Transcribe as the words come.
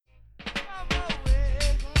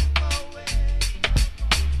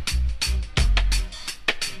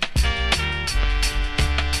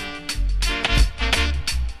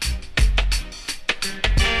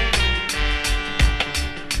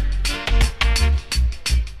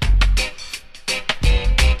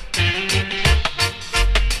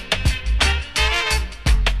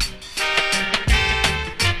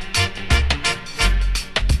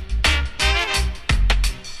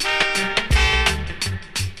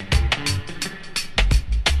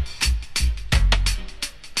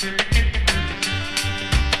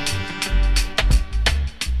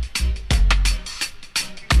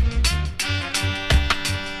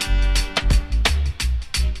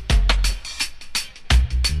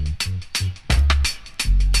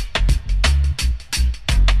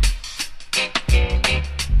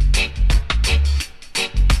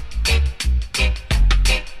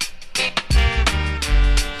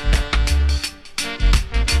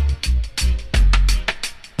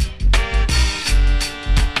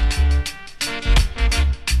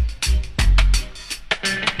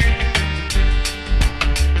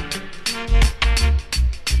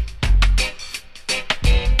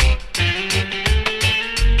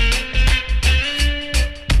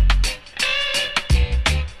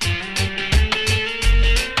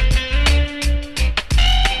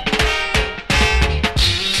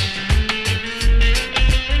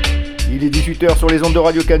auditeurs sur les ondes de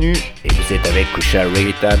Radio Canu, et vous êtes avec Kusha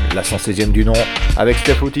Reggaeton, la 116e du nom, avec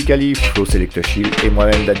Steph Outikali, Flo Selecta Chill et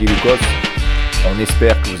moi-même Daddy Lucas. On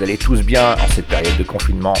espère que vous allez tous bien en cette période de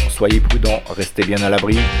confinement. Soyez prudents, restez bien à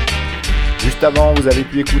l'abri. Juste avant, vous avez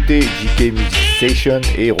pu écouter JK Music Station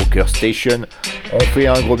et Rocker Station. On fait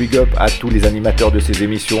un gros big up à tous les animateurs de ces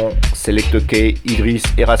émissions, Select K, Idriss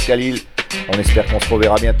et Raskalil. On espère qu'on se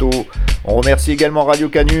reverra bientôt. On remercie également Radio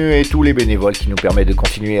Canu et tous les bénévoles qui nous permettent de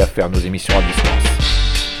continuer à faire nos émissions à distance.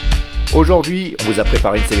 Aujourd'hui, on vous a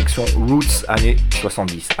préparé une sélection Roots années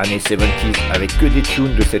 70, années 70s, avec que des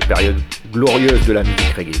tunes de cette période glorieuse de la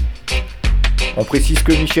musique reggae. On précise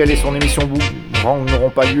que Michel et son émission Boomerang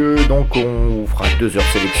n'auront pas lieu, donc on fera 2 heures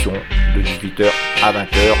de sélection de 18h à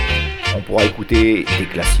 20h. On pourra écouter des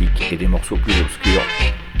classiques et des morceaux plus obscurs.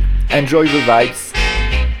 Enjoy the vibes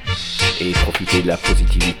et profitez de la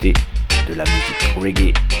positivité de la musique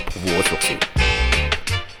reggae pour vous ressourcer.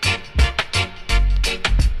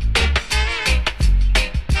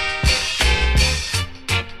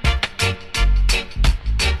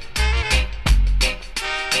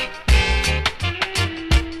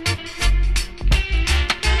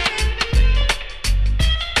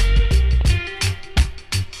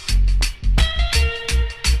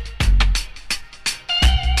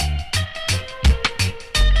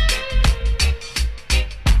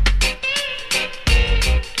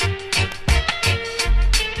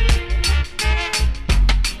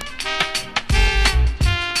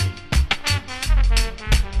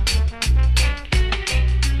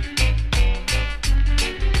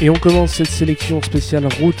 Et on commence cette sélection spéciale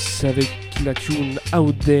Roots avec la tune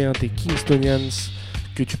Out There des Kingstonians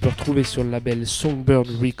que tu peux retrouver sur le label Songbird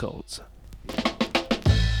Records.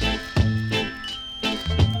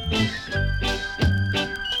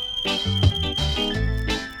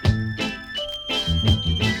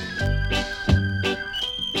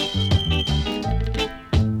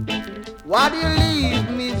 Why do you leave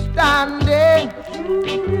me standing?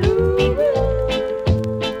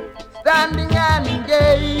 Standing and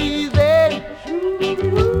gazing.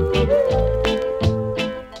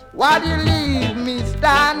 Why do you leave me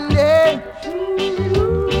standing?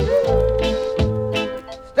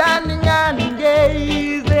 Standing and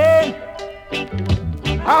gazing.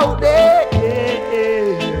 Out there,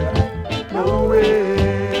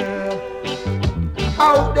 nowhere.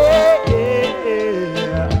 Out there,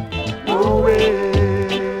 nowhere.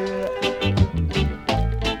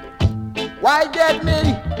 Why get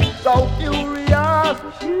me so furious,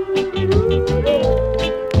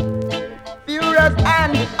 furious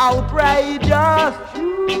and outrageous?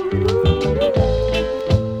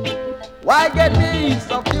 Why get me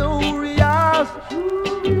so furious,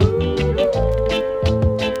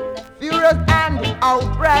 furious and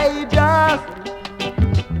outrageous?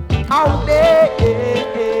 Out there,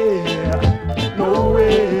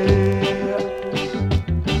 nowhere.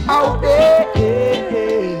 Out there,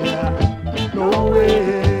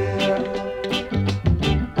 nowhere.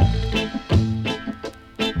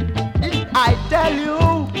 I tell you,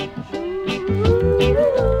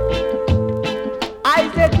 I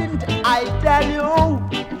didn't I tell you,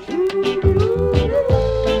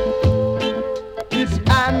 it's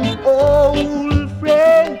an old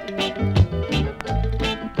friend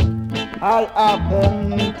I happen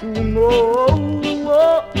to know.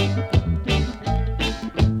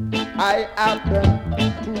 I happen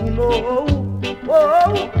to know.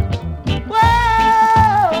 Whoa, whoa,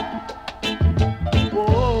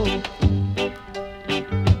 whoa.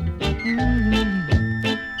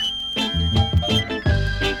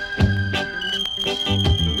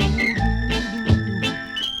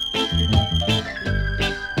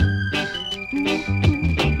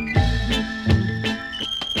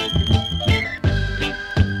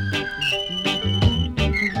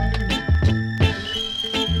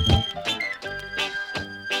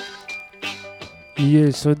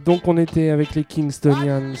 Yes, donc on était avec les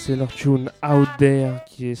Kingstonians, c'est leur tune Out There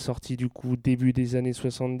qui est sorti du coup début des années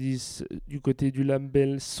 70 du côté du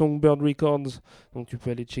label Songbird Records, donc tu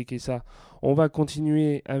peux aller checker ça. On va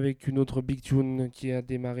continuer avec une autre big tune qui a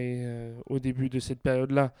démarré au début de cette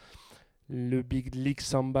période-là, le Big Lick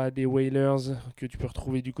Samba des Wailers que tu peux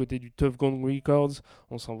retrouver du côté du Tough Gong Records.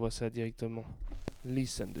 On s'envoie ça directement.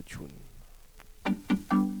 Listen the tune.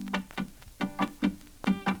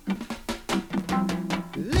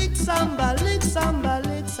 Lick samba, lick samba,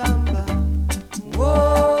 lick samba.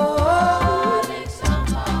 Whoa, lick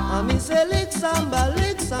samba. I mean say lick samba,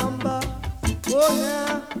 lick samba. Oh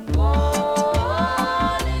yeah.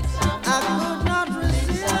 Whoa, lick samba. I could not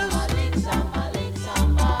resist. Lick samba, lick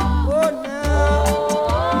samba. Oh now.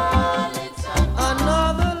 Whoa, lick samba.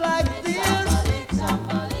 Another like this. Lick samba, lick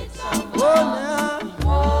samba, lick samba. Oh now.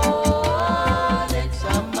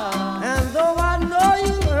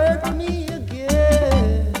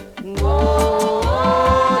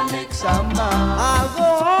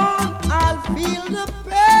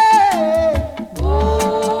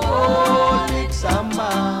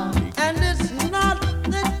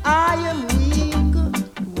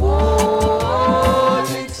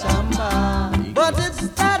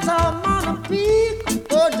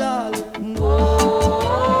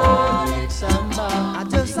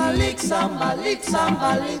 lick samba, lick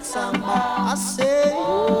samba, lick samba. I say,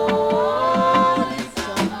 oh, lick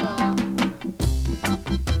samba.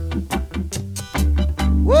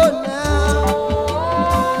 Oh, now,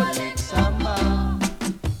 oh, lick samba.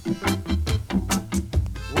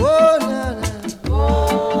 Oh, now, now,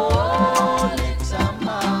 oh, lick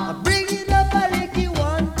samba. I bring it up, I lick it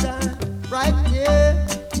one time, right there.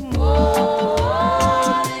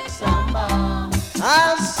 Oh, lick samba.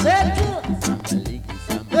 I said to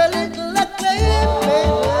the little acclaim,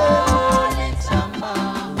 baby,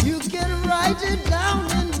 you can write it down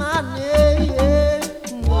in my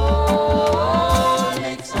name. Oh,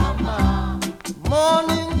 lick samba.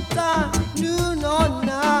 Morning time, noon or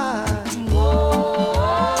night.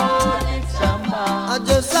 Oh, lick samba. I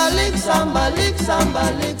just a lick samba, lick samba,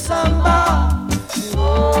 lick samba.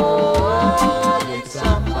 Oh, lick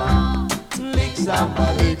samba. Lick samba,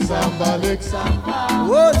 lick samba, lick samba.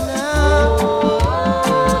 Oh, now.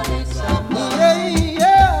 Oh, lick samba. Yeah,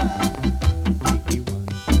 yeah.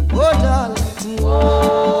 Oh, darling.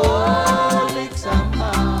 Oh, lick samba.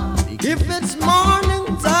 If it's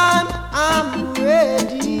morning time, I'm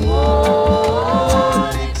ready. Oh,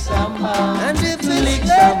 lick samba. And if it's late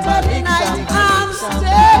at night, I'm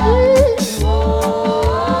steady.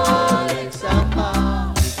 Oh, lick samba.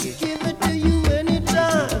 Give it to you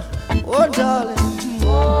anytime. Oh, darling.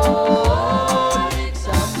 Oh, lick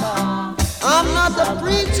samba. I'm not a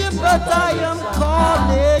preacher, but I am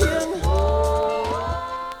calling.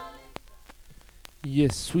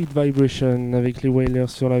 Yes, Sweet Vibration avec les Wailers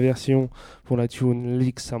sur la version pour la tune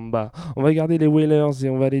Lick Samba. On va garder les Wailers et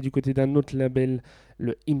on va aller du côté d'un autre label,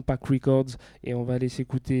 le Impact Records, et on va aller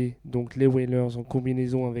s'écouter donc les Wailers en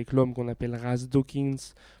combinaison avec l'homme qu'on appelle Raz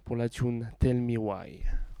Dawkins pour la tune Tell Me Why.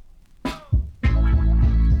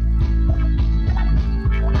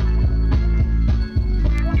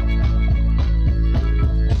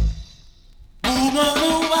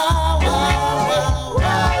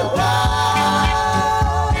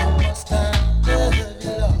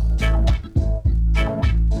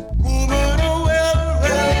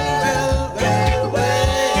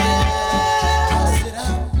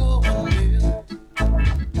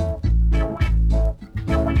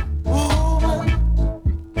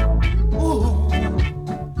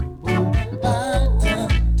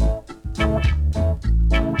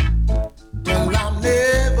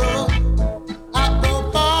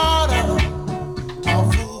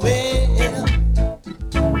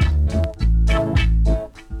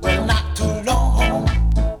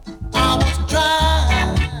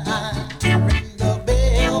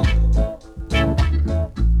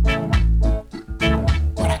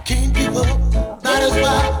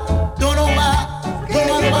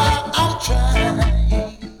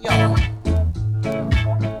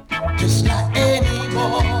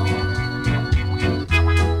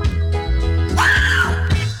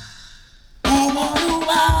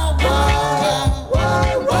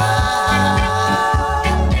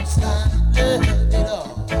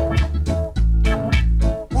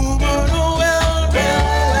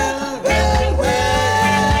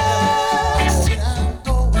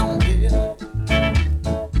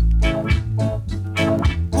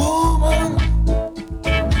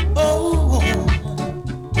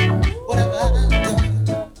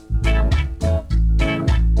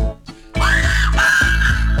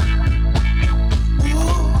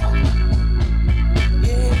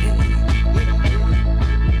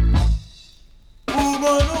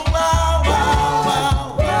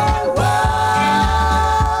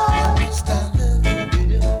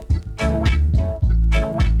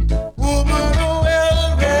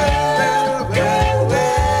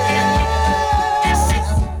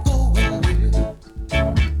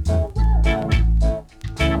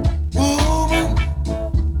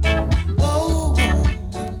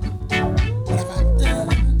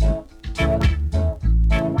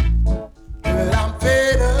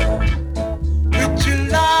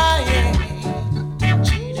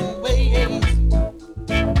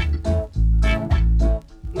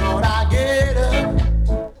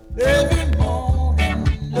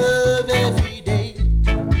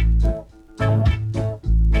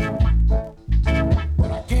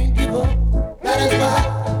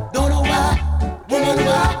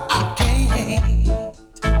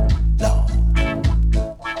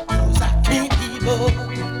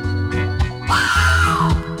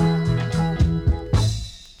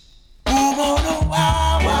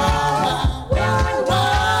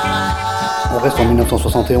 reste en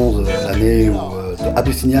 1971, l'année où The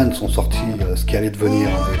Abyssinians sont sortis ce qui allait devenir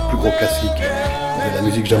un des plus gros classiques de la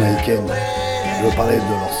musique jamaïcaine. Je veux parler de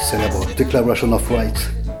leur célèbre Declaration of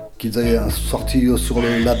Rights qu'ils avaient sorti sur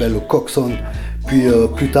le label Coxon, Puis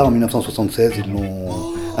plus tard, en 1976, ils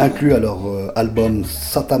l'ont inclus à leur album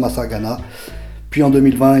Satamasagana. Puis en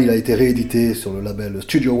 2020, il a été réédité sur le label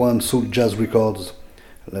Studio One Soul Jazz Records,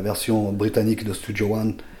 la version britannique de Studio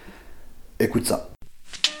One. Écoute ça.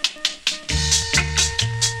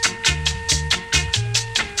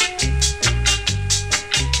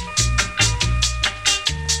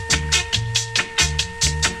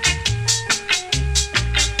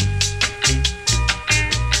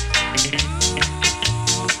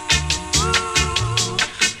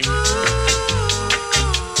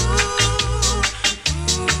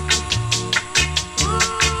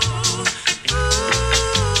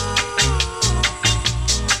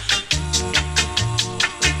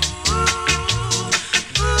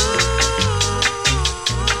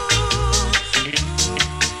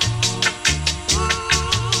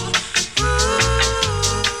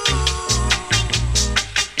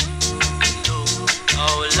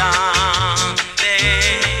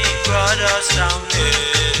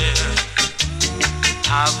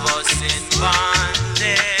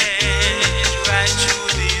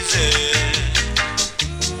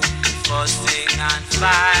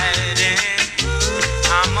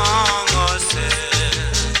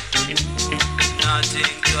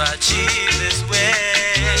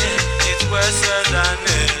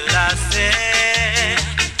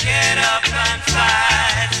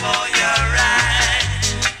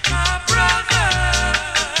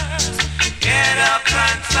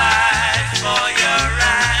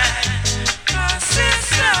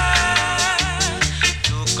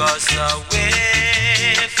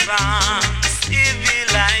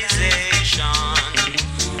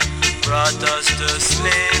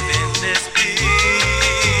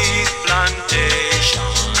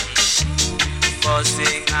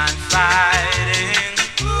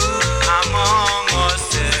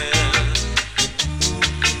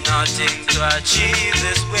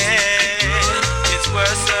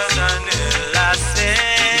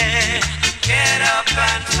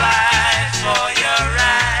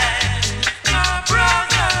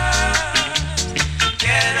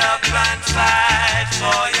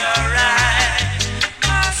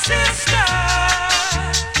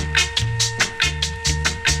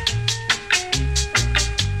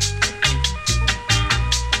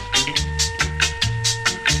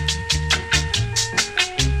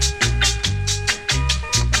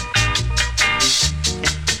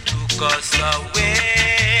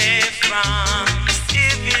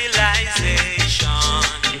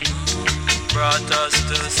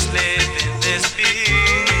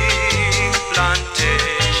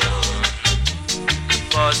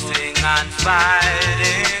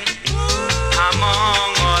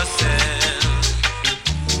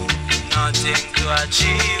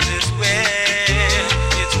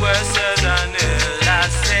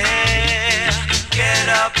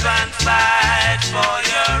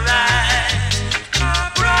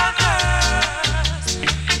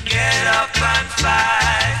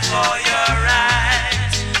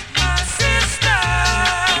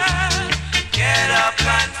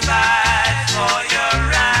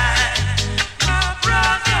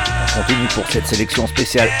 Pour cette sélection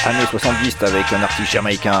spéciale années 70 avec un artiste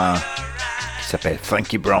jamaïcain qui s'appelle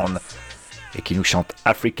Funky Brown et qui nous chante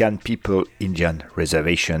African People Indian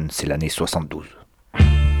Reservation, c'est l'année 72.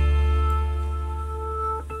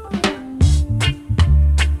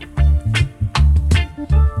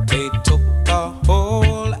 They took the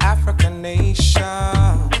whole African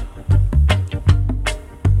nation,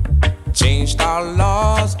 changed our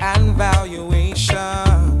laws and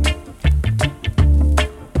valuation,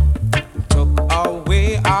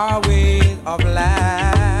 our way of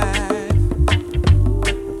life,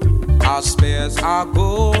 our spares, our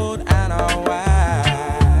gold and our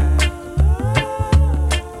wife,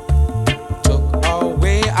 took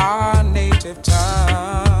away our native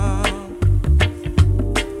tongue,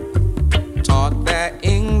 taught their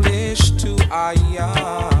English to our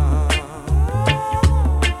young,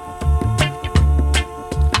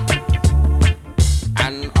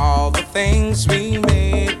 and all the things we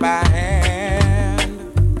made by hand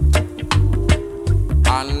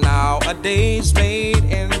nowadays made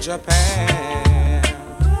in Japan.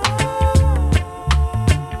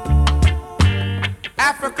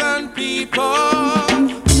 African people,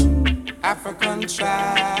 African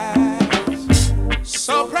tribes,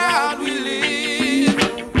 so proud we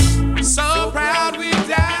live, so proud we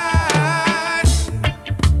died.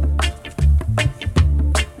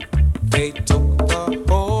 They took the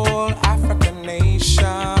whole African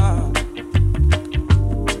nation,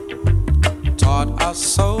 taught us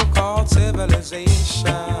so-called civilization.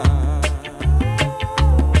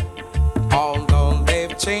 Although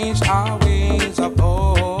they've changed our ways of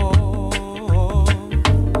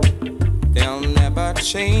they'll never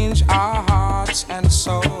change our hearts and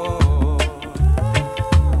soul.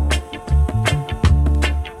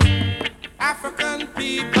 African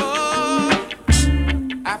people,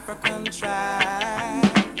 African tribe,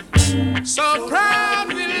 so proud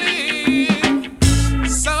we live,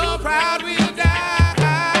 so proud we'll die.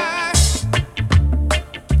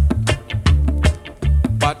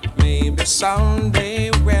 But maybe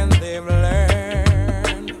someday when they've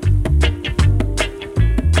learned,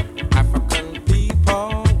 African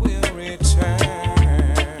people will return.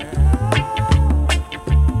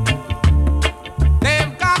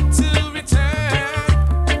 They've got to return.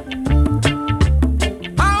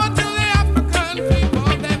 Power to the African people,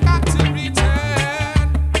 they've got to return.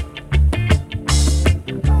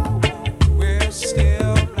 We're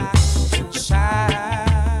still black inside.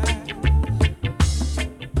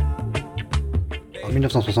 En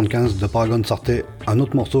 1975, de Paragon sortait un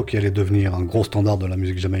autre morceau qui allait devenir un gros standard de la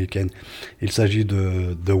musique jamaïcaine. Il s'agit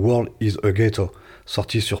de The World is a Ghetto,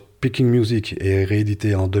 sorti sur Picking Music et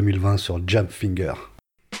réédité en 2020 sur Jam Finger.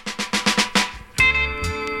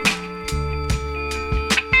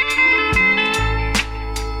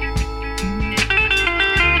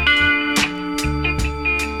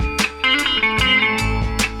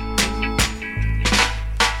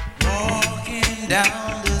 Walking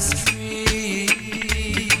down the street,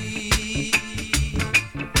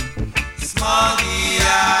 smoggy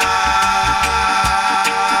eyes,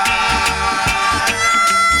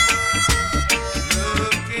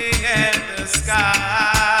 looking at the sky,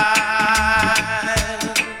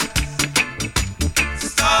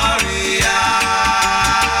 starry eyes,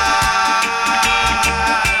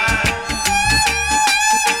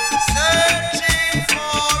 searching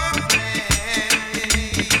for a place,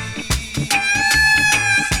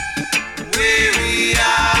 weary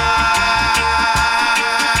eyes,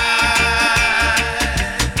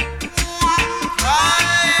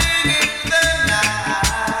 crying in the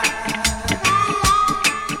night,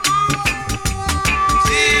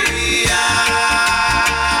 teary eyes.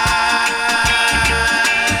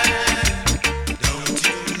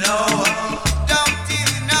 Don't you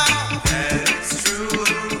know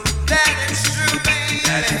that it's true,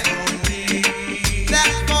 baby?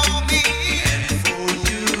 That's for me, and for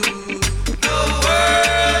you. The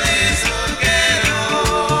world is a ghetto.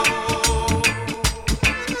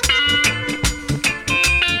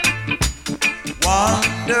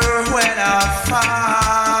 Wonder when I'll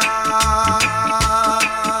find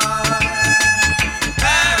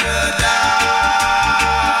paradise.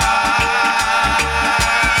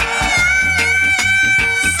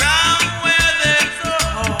 Somewhere there's a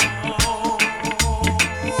home,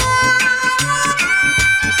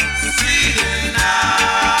 sweet and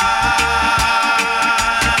nice.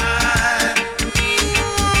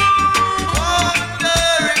 Wonder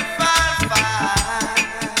if I'll find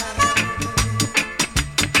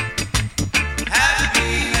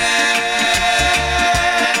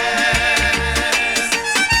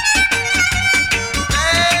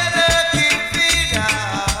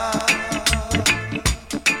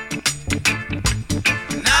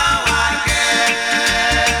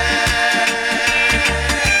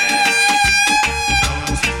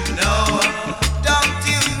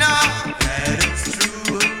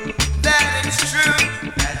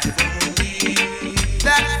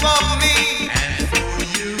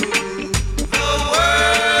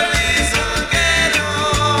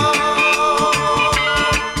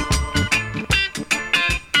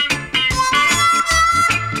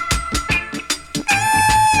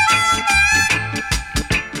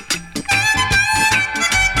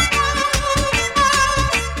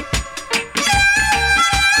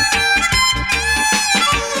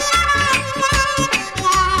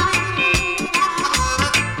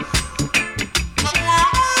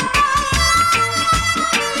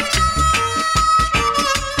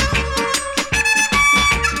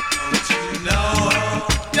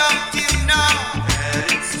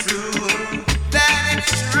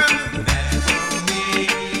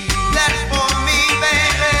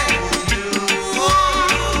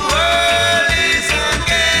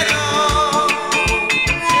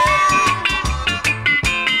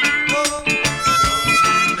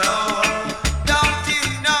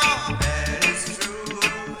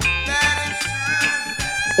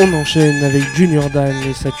On enchaîne avec Junior Dan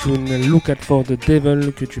et sa tune Look Out for the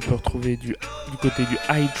Devil que tu peux retrouver du côté du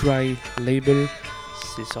High Dry Label.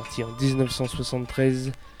 C'est sorti en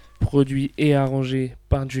 1973, produit et arrangé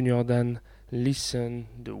par Junior Dan. Listen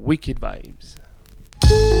the Wicked Vibes.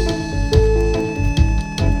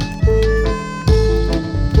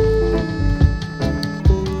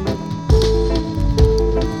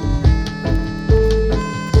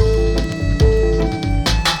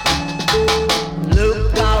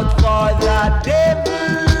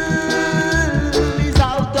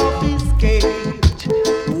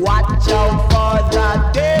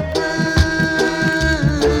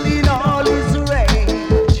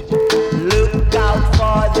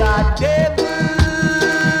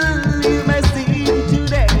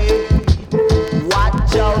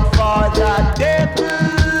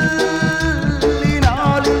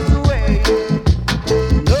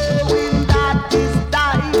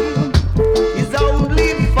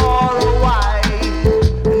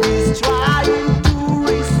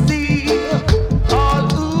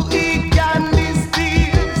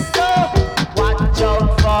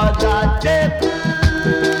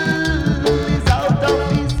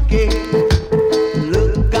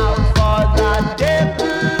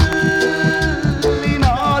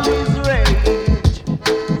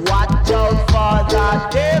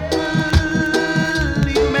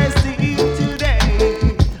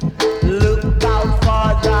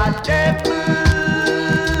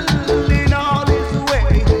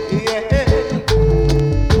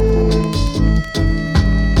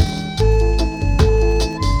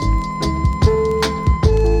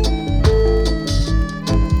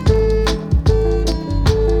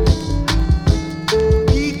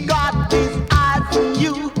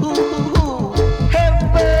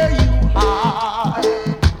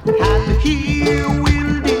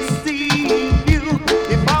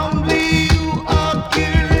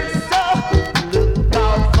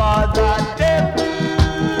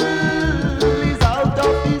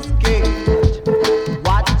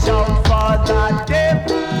 the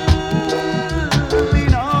devil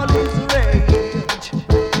in all his rage.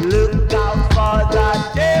 Look out for the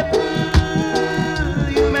devil,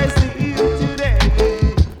 you may see him today.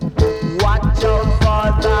 Watch out for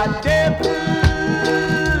the devil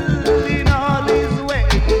in all his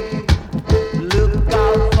ways. Look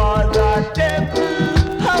out for the devil,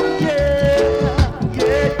 oh yeah,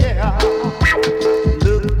 yeah, yeah.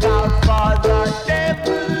 Look out for the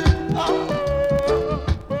devil, oh,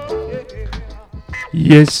 yeah.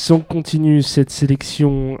 Yes, on continue cette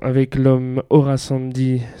sélection avec l'homme Aura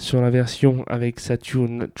Sandy sur la version avec sa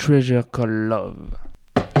tune Treasure Called Love.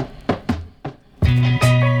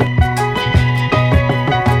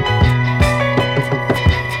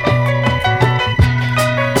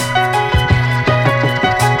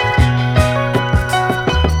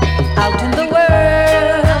 Out in the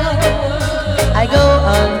world, I go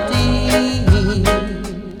hunting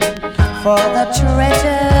for the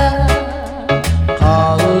treasure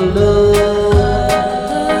called love.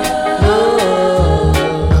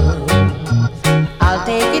 I'll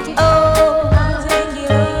take it all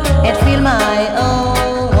and feel my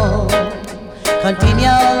own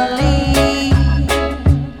continually.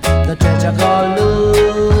 The treasure called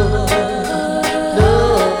love.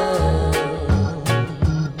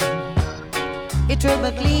 It will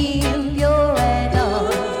be clean, pure and all.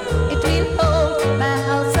 It will hold my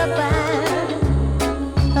house of land.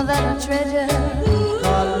 That a treasure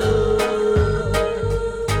called love,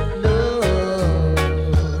 love.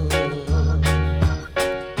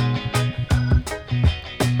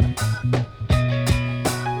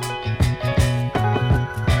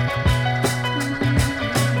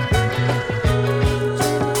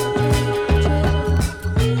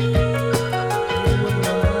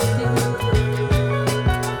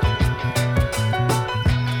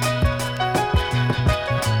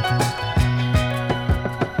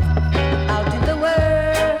 Out in the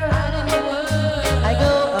world, I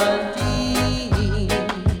go hunting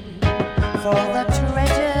for the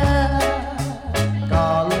treasure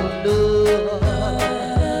called love,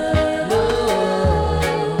 love.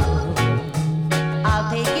 I'll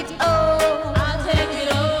take it all,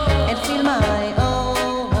 and feel my own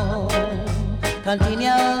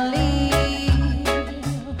continually.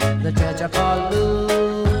 The treasure called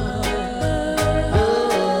love,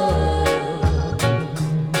 love.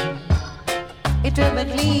 It will be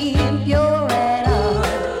clean, pure and all.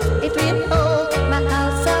 It will hold my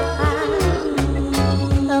house of high.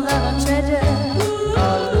 The treasure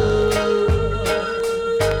called love,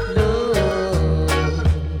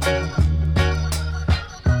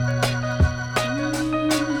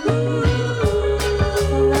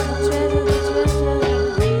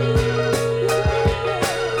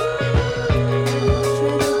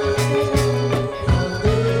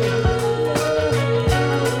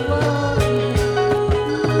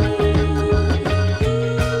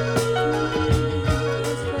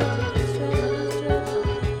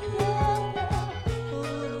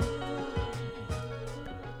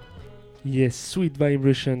 Yes, Sweet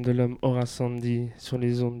Vibration de l'homme Aura Sandy sur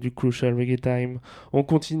les ondes du Crucial Reggae Time. On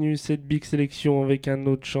continue cette big sélection avec un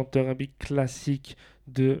autre chanteur, un big classique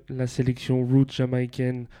de la sélection Roots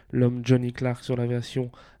jamaïcaine, l'homme Johnny Clark sur la version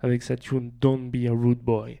avec sa tune Don't Be a Rude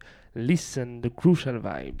Boy. Listen the Crucial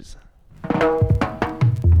Vibes.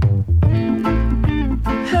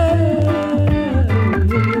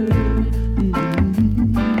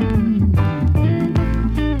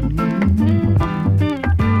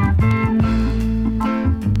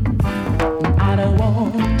 I don't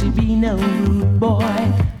want to be no rude boy.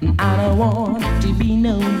 I don't want to be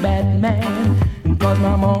no bad man. Cause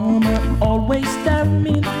my mama always told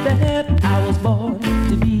me that I was born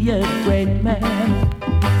to be a great man.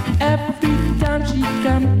 Every time she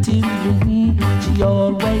come to me, she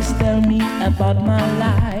always tell me about my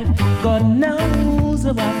life. God knows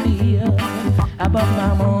how I feel about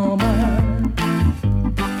my mama,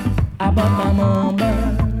 about my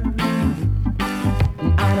mama.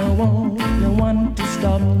 I don't want no one to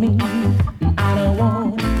stop me. I don't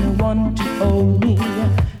want no one to hold me.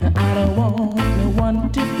 I don't want no one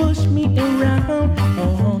to push me around.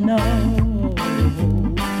 Oh no.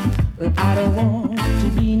 I don't want to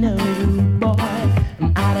be no rude boy.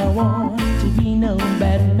 I don't want to be no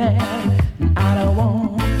bad man. I don't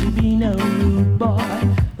want to be no rude boy.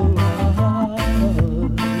 Oh.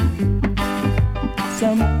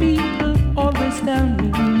 Some people always tell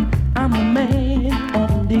me I'm a man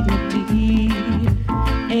of dignity,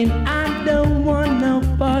 and I don't want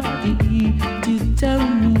nobody to tell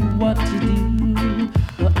me what to do.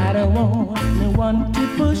 Well, I don't want no one to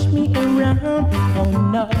push me around. Oh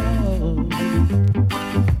no,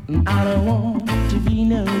 I don't want to be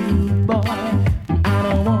no rude boy.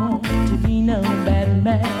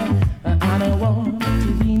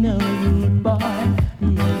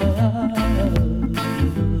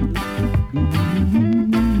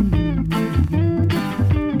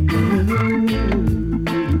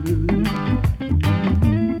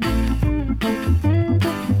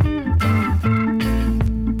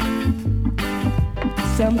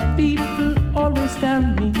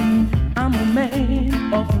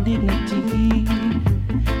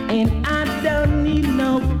 and I don't need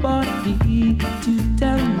nobody to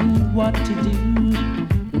tell me what to do.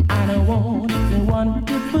 I don't want no one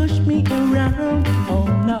to push me around, oh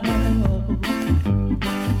no.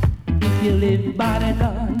 If you live by the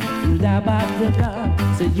gun, you die by the gun.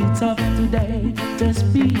 So you tough today,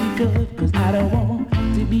 just be good. Cause I don't want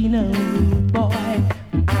to be no rude boy.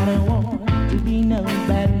 I don't want to be no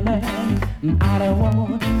bad man. I don't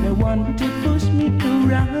want no one to push me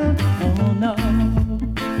around, oh no.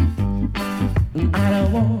 I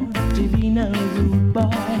don't want to be no rude boy.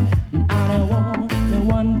 I don't want no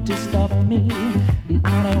one to stop me.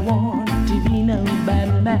 I don't want to be no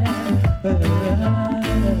bad man.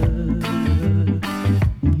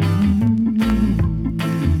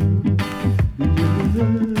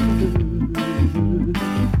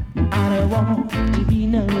 I don't want to be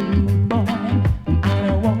no rude boy. I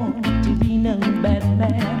don't want to be no bad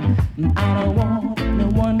man. I don't want no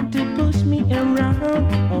one to push me around.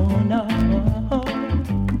 Oh no.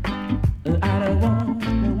 I don't want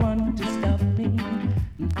no one to stop me.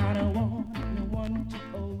 I don't want no one to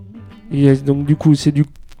hold me. Yes, donc du coup, c'est du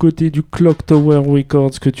côté du Clock Tower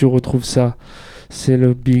Records que tu retrouves ça. C'est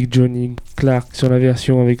le Big Johnny Clark sur la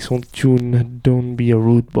version avec son tune Don't Be a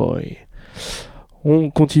Rude Boy. On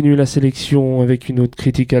continue la sélection avec une autre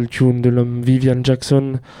critical tune de l'homme Vivian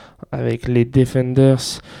Jackson avec les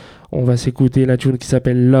Defenders. On va s'écouter la tune qui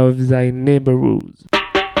s'appelle Love Thy Neighborhood.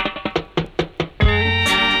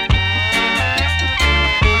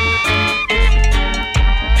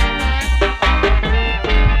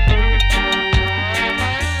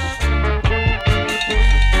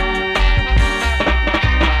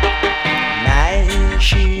 My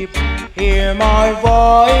sheep hear my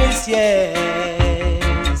voice,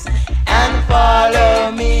 yes, and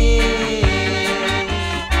follow me,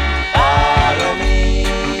 follow me.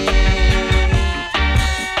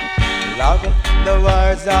 Love the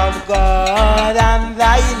words of God and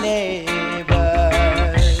thy neighbors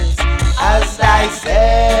as thyself,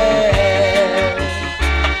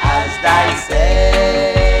 as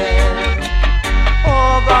thyself.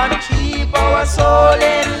 Oh God, keep our soul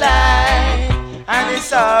in life, and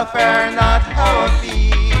suffer not our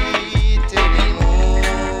feet to be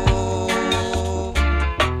moved.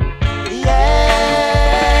 Yes,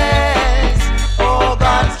 oh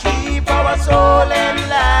God, keep our soul in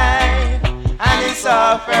life, and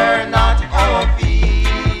suffer not our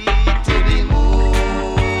feet to be moved.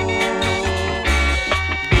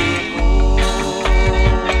 Be moved.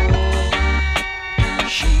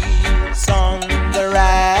 Sheep's on the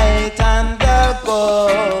right and the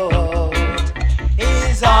goat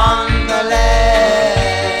is on the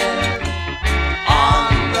left,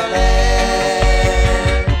 on the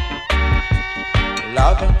left.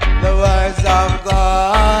 Love the words of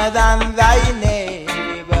God and thy neighbors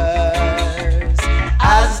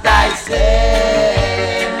as thyself,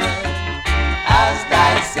 as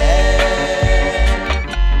thyself.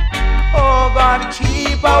 Oh God,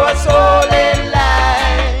 keep our soul in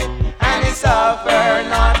life, and suffer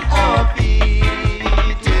not our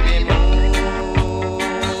feet to be moved.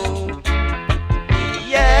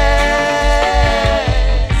 Yes,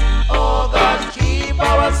 oh God, keep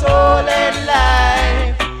our soul in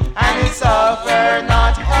life, and suffer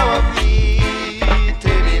not our feet to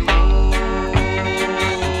be moved.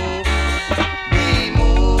 Be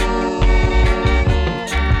moved.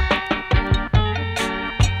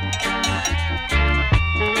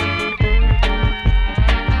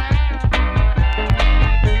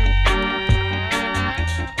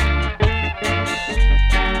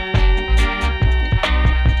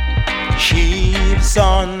 Sheep's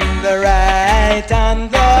on the right and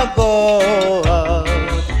the goat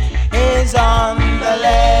is on the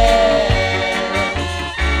left,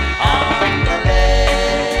 on the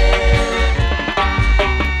left.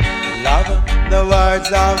 Love the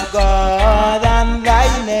words of God and thy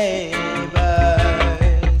neighbors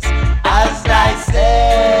as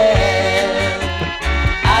thyself,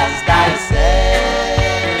 as thyself.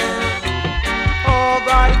 Oh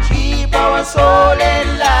God, keep our soul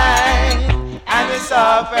in life, and we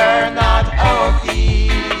suffer not our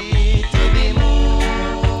feet to be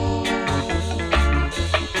moved.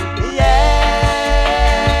 Yes,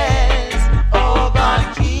 oh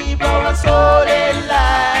God, keep our soul in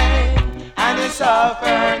life, and we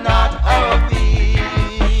suffer not our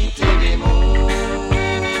feet to be moved.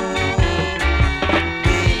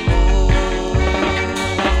 Be moved.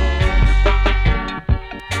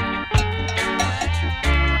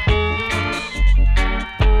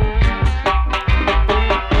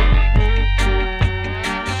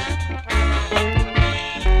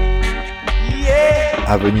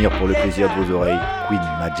 À venir pour le plaisir de vos oreilles, Queen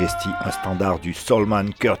Majesty, un standard du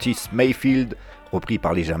soulman Curtis Mayfield, repris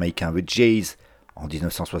par les Jamaïcains The Jays en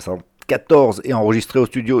 1974 et enregistré au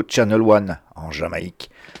studio Channel One en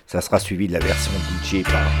Jamaïque. Ça sera suivi de la version DJ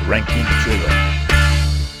par Ranking Children.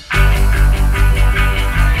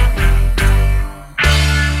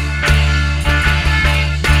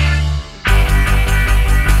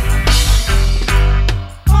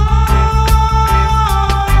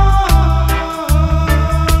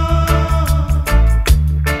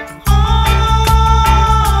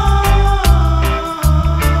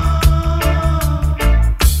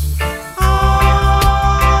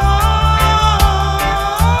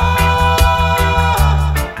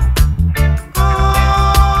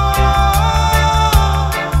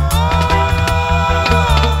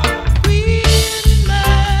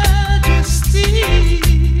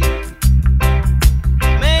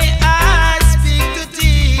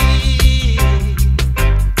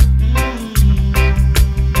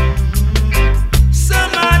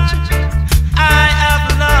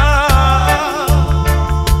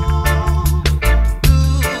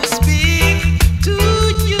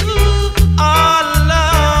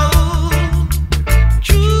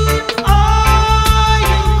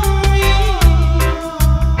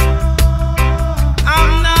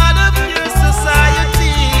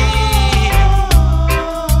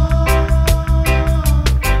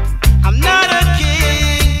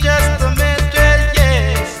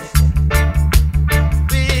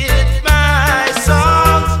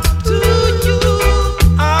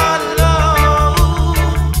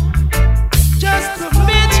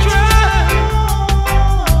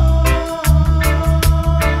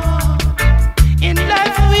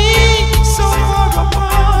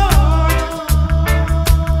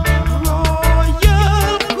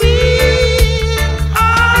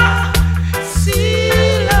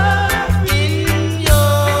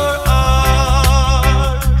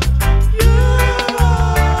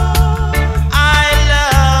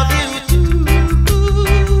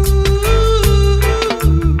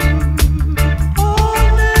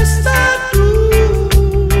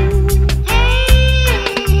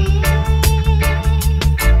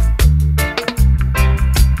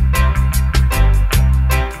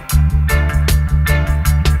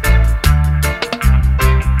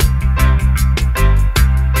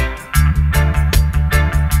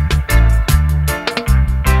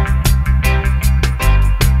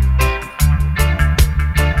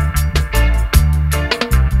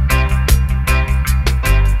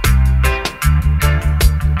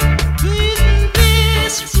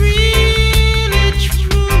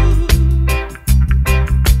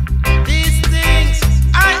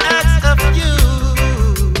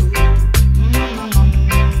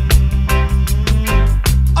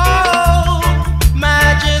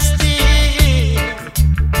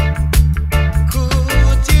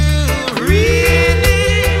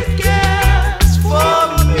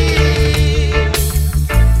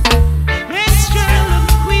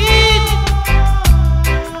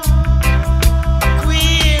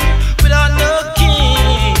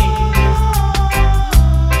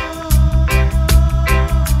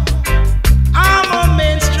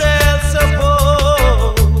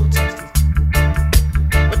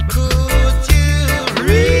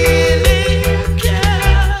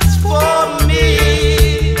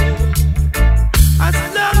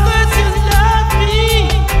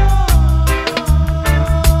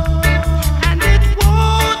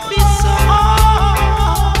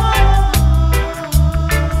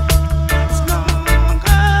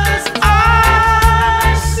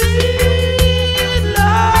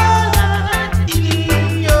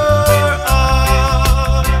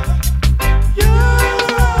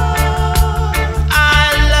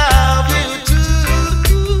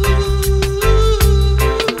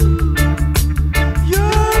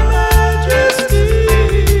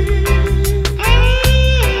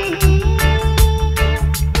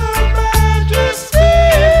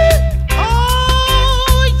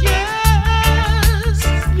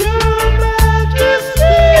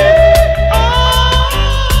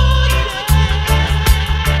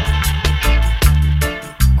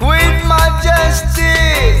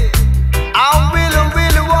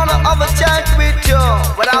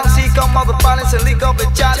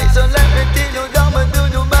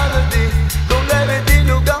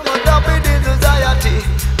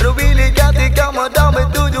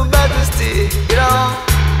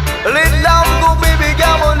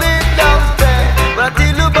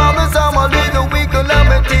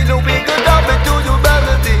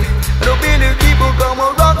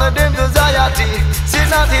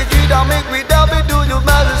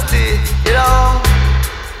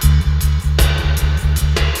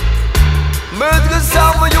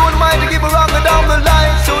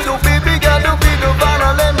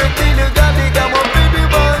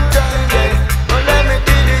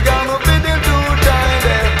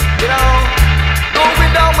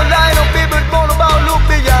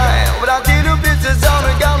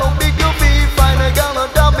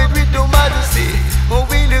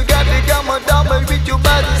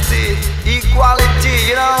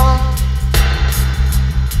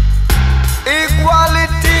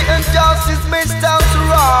 Mr.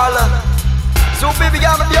 Surreal. So baby,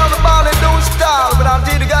 gotta be on the ball and don't stop. But I'm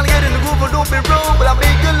still gotta get in the groove, but don't be wrong. But I'm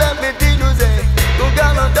big, let me tell you, say, don't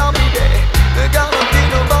gotta dump me there. Don't gotta be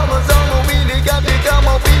no bombers on no really got to come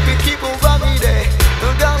on, baby, keep on rocking there.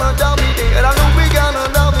 Don't gotta dump me there, and I know we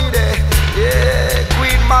gotta dump me there. Yeah,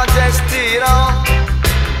 Queen Majesty, you know.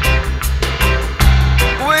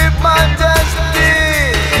 Queen Majesty,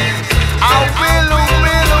 I will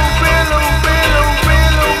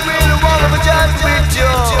wanna be just with you.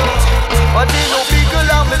 I did no bigger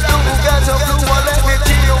love, Miss Lou, got some blue, I let me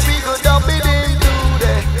tell you, we could dump it into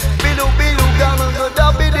that. Bilu, gonna go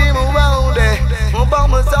dump it in around there.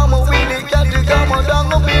 Obama, summer, really got to come on down,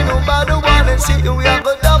 no be nobody wanna see you, we have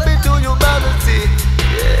to dump it to humanity.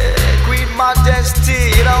 Yeah, Queen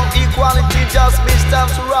Majesty, you know, equality, just Mr.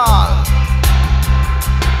 Surreal.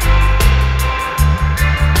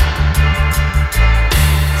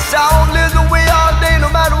 Sound listen we all day, no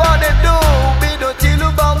matter what they do. Be the chill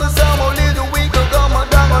about the summer, little we can come on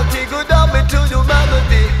down and take a dump into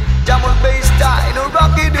humanity. Jam on bass style, no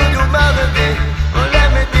rocky to humanity.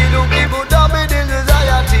 Let me tell you, people dump it in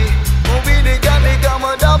society. We they got to come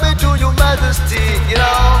on dump it to your majesty, you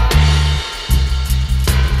know.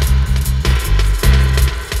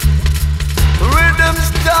 Rhythm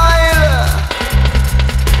style,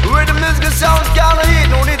 rhythm music sound kinda hit.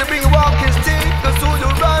 No need to bring a walking stick.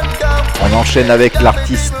 On enchaîne avec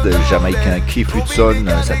l'artiste jamaïcain Keith Hudson,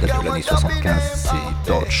 ça date de l'année 75, c'est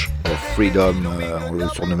Torch of Freedom, on le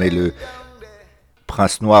surnommait le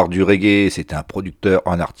prince noir du reggae, c'était un producteur,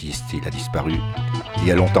 un artiste, il a disparu il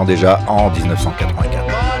y a longtemps déjà, en 1984.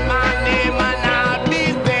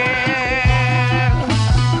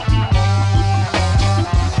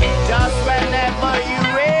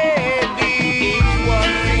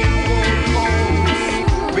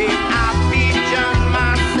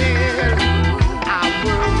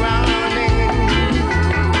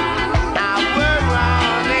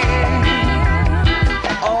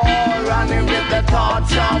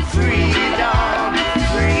 Thoughts of freedom,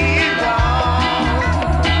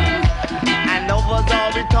 and love was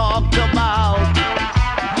all we talked about.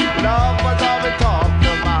 Love was all we talked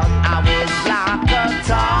about. I was like a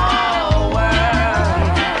tower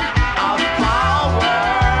of power,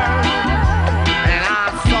 and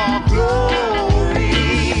I saw glory,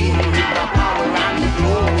 the power and the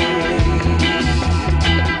glory.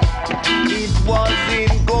 It was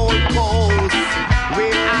in Gold Coast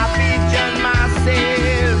where I visioned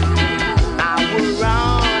myself. I was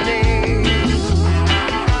running,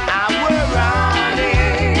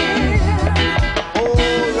 oh,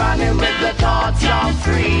 running with the thoughts of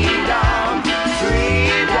freedom,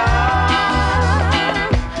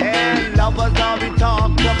 and love was all we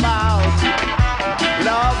talked about.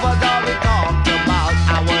 Love was all we talked about.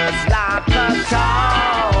 I was like a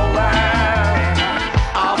tower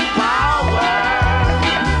of power,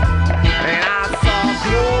 and I saw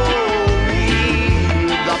glory,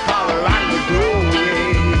 the power and the glory.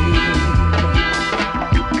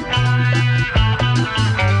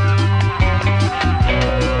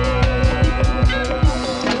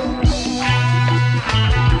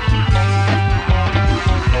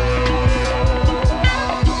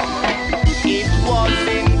 It was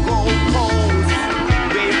in Gold Coast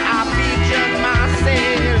where I visioned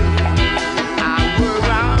myself. I were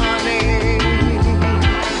running,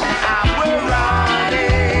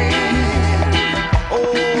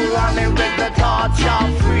 oh, running with the thoughts of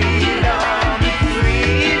freedom,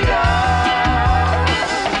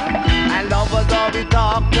 and love was all we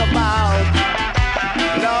talked about.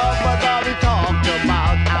 Love was all we talked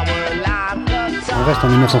about. I were like a On reste en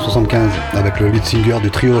 1975 avec le lead singer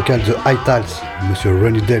du trio local The Itals, Monsieur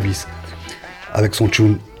Ronnie Davis, avec son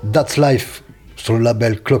tune That's Life sur le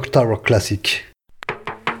label Clock Tower Classic.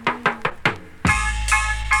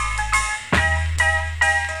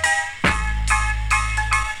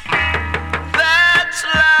 That's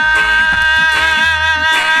life,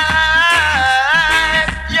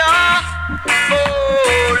 your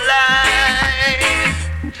whole life.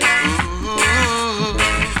 Ooh,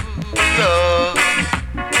 love.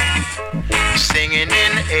 Singing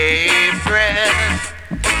in April,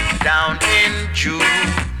 down in June.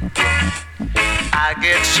 I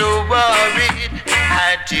get so worried,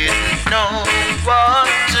 I didn't know what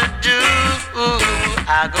to do.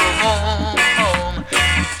 I go home,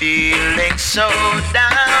 feeling so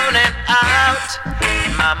down and out.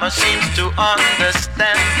 Mama seems to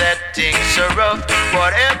understand that things are rough.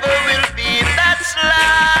 Whatever will be, that's life.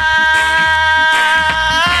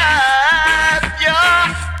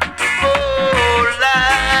 Your whole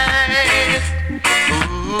life.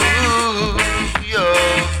 Ooh,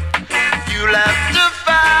 you'll have to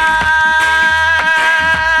fight.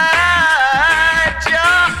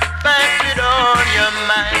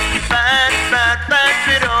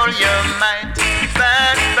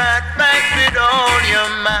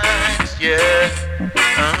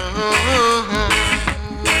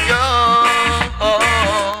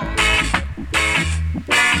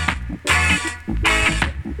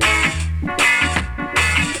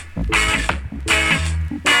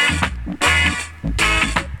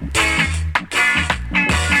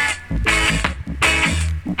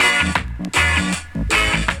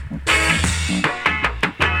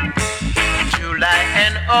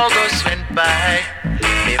 August went by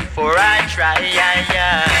before I try.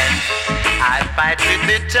 I fight with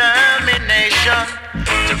determination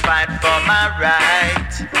to fight for my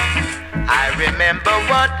right. I remember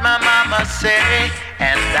what my mama said,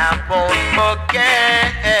 and I won't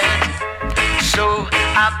forget. So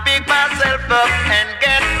I pick myself up and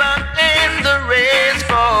get back in the race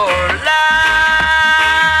for life.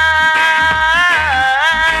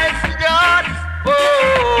 God,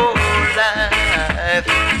 oh, life.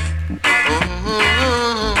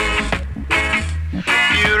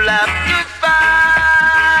 You'll have to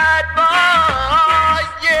fight, boy,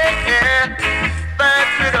 yeah. Fight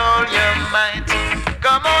with all your might.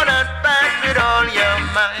 Come on and fight with all your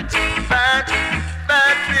might. Fight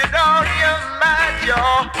with all your might,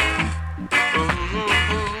 y'all.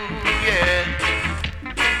 Yeah.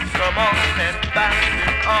 Come on and fight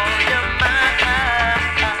with all your might.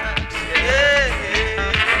 Yeah.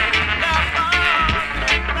 Come on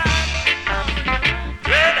and fight.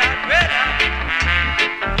 Red out, red out.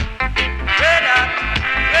 Red out,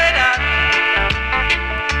 red out.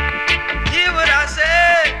 Hear what I say.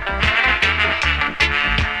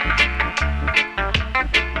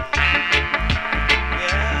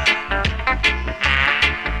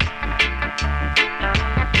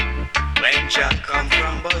 Jack come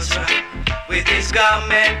from Bosra with his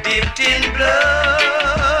garment dipped in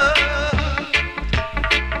blood.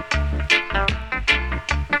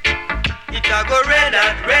 It a go red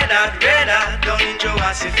out down in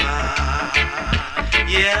Jawasifa.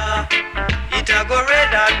 Yeah, it a go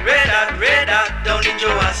red out down in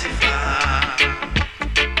Jawasifa.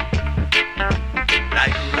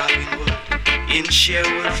 Like Robin Hood in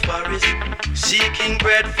Sherwood Forest, seeking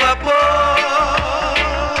bread for poor.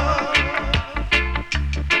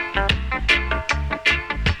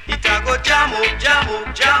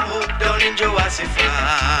 Jam up down in Jawasifa.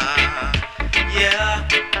 Yeah,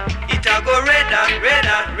 it a go red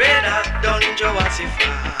out down in Jawasifa.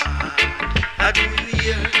 How do you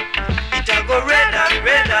hear? It a go red out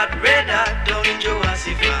down in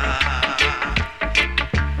Jawasifa.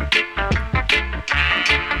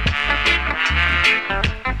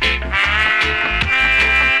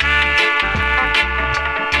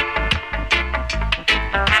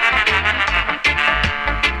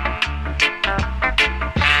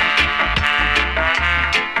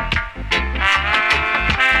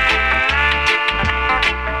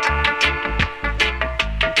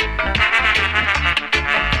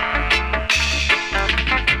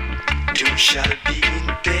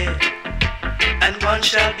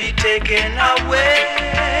 Shall be taken away.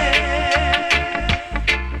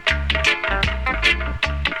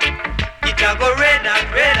 It a go red out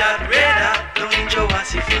down in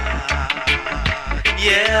Jawasifa.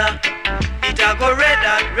 Yeah, it a go red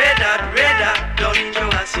out down in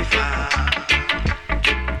Jawasifa.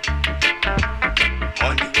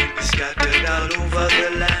 Money will be scattered all over the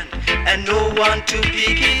land, and no one to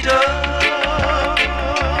pick it up.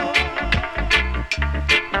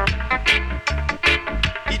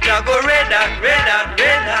 It go red out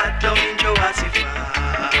down in Jawasifa.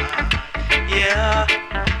 Yeah,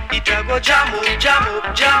 it a go jam up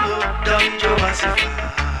down in Jawasifa.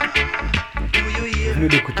 Vous venez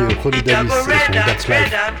d'écouter Ronnie Davis et son That's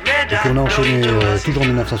Life. Et puis on a enchaîné toujours en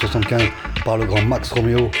 1975 par le grand Max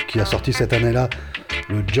Romeo qui a sorti cette année-là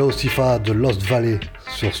le Jawasifa de Lost Valley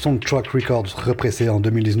sur Soundtrack Records, repressé en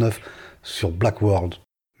 2019 sur Black World.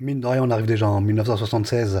 Mine de rien, on arrive déjà en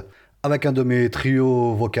 1976 avec un de mes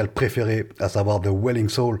trios vocaux préférés, à savoir The Welling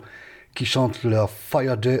Soul, qui chante leur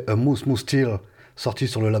Fire Day A Moose Moose Steel, sorti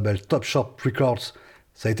sur le label Top Shop Records.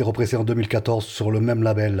 Ça a été repressé en 2014 sur le même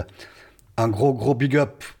label. Un gros big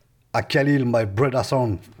up à Khalil, my brother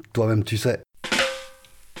son, toi-même tu sais.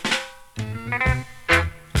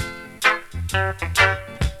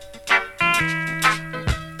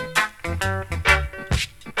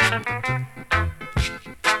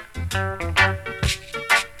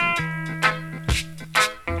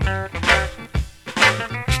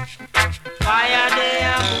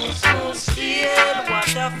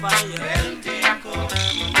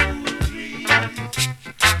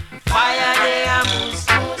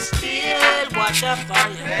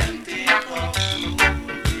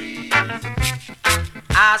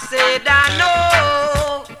 I said I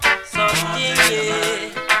know something, yeah.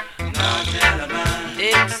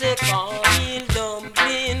 Them say cornmeal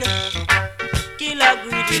dumpling, kill a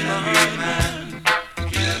greedy man.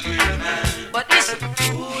 But listen,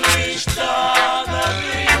 foolish dog, a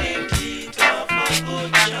grinning teeth of a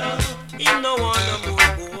butcher. He no wanna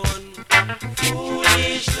move on.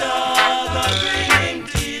 Foolish dog, a grinning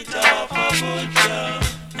teeth of a butcher.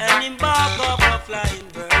 And him back up a flying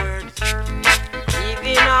bird.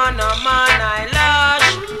 Even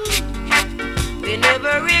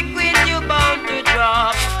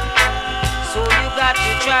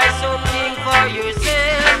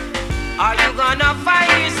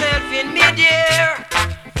in midair.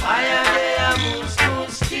 Fire there move smooth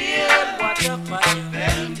still. What a fire.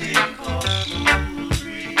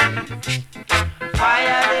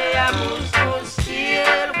 Fire there move smooth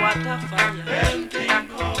still. What a fire.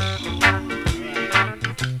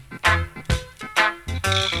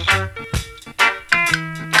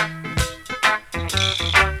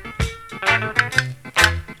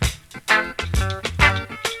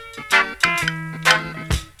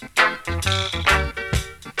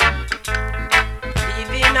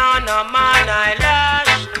 Living on a man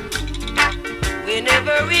eyelash.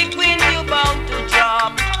 Whenever we queen, you bound to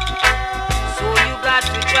drop. So you got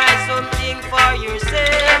to try something for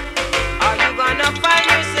yourself. Are you gonna find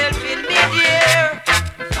yourself in mid-air?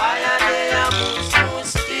 Fire there move smooth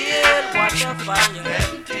still. What a fire.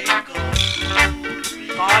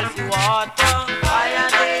 Call for water. Fire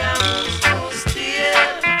there move smooth still.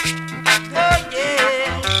 Oh yeah.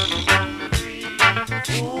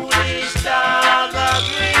 Foolish dog, a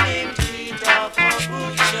grinning teeth of a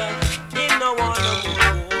butcher. Him no wanna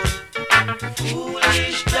move.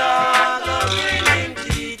 Foolish dog, a grinning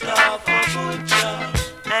teeth of a butcher.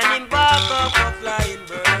 And him back up a flying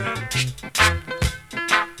bird.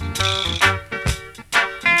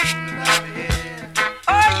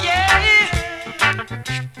 Oh yeah.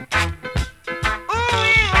 Ooh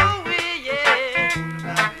yeah.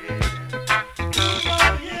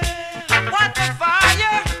 What a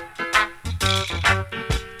fire.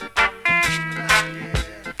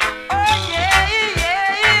 Oh yeah.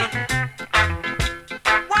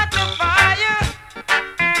 What a fire.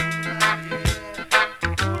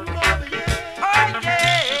 Oh yeah.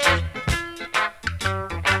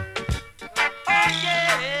 Oh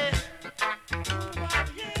yeah.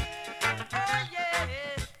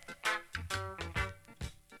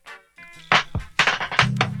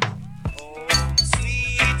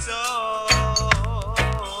 Sweet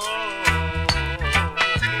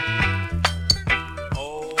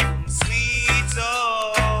home, sweet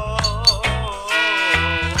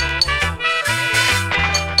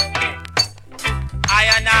I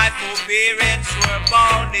and I forbearance were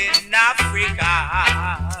born in Africa.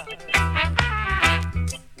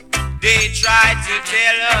 They tried to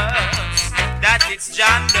tell us that it's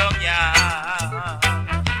John Donya.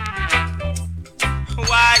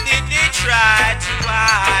 Why did they try to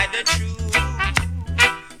hide the truth?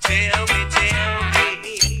 Tell me.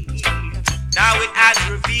 Now it has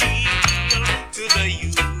revealed to the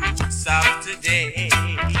youths of today.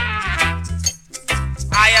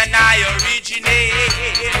 I and I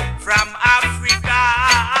originate from Africa.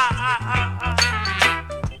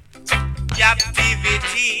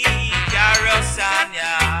 Captivity,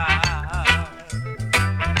 Carosania.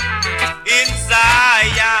 In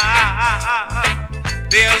Zion,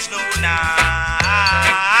 there's no night.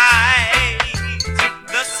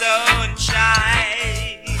 The sun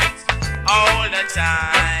shines all the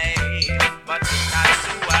time, but it's not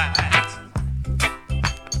so white.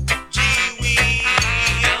 Gee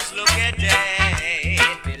whiz, look at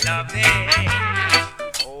that, beloved.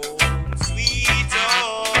 Oh, sweet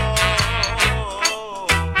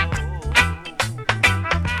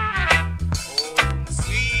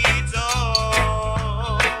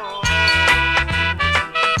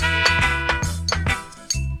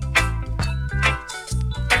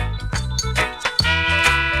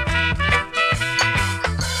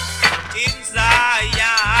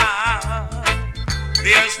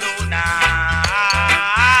there's no night.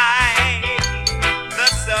 The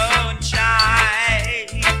sun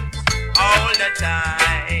shines all the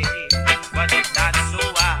time, but it's not so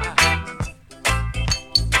hot.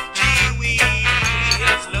 Gee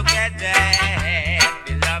whiz, look at that,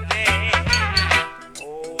 beloved.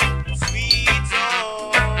 Oh, sweet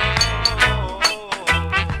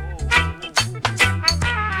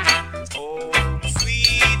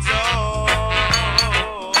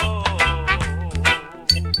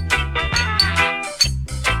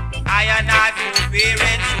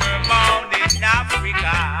parents were born in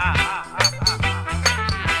Africa.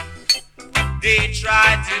 They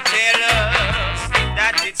tried to tell us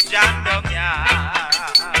that it's John Donya.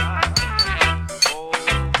 Oh,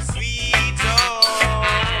 sweet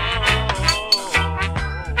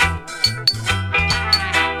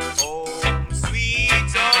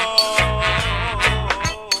sweet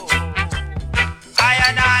I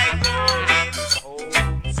and I going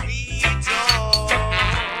home, sweet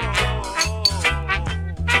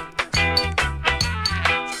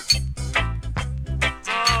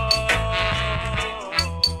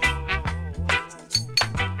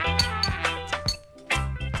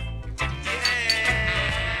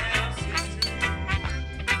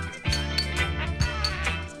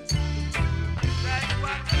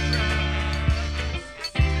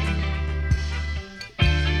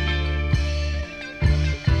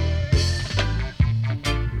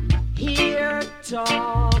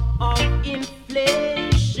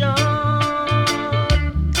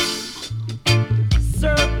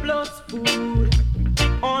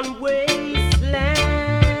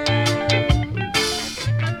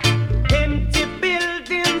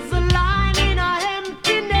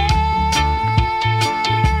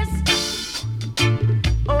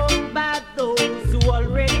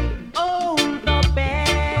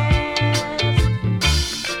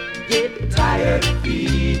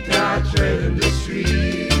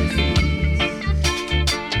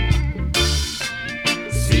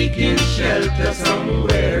seeking shelter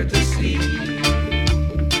somewhere to sleep.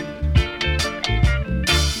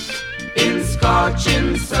 In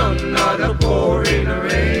scorching sun or the pouring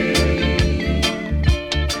rain,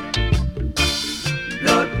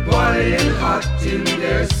 blood boiling hot in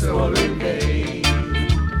their swollen veins.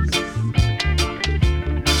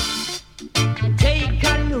 Take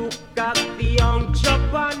a look at the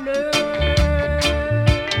entrepreneur.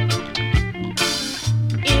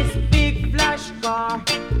 His big flash car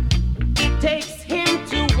takes him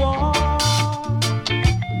to war.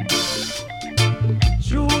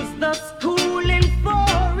 Choose the schooling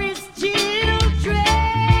for his children.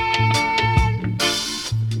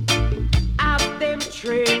 Have them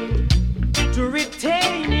trained to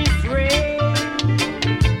retain his reign.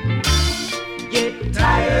 Get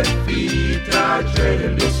Tired feet are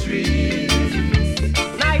treading the streets,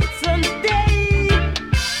 nights and days,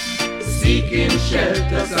 seeking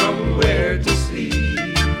shelter somewhere to sleep.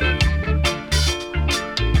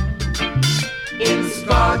 In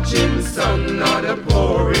scorching sun or the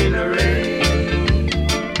pouring rain,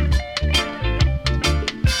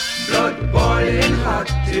 blood boiling hot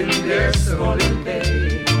in their swollen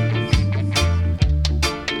veins.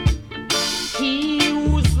 he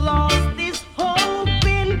who's lost his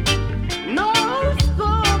hoping, no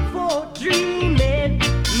scope for dreaming.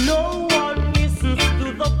 No one listens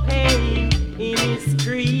to the pain in his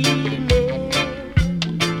screaming.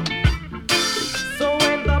 So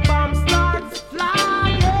when the bomb starts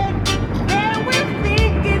flying, they will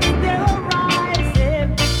think it's terrorizing,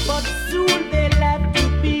 but soon they'll have to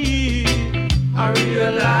be I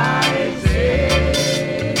realize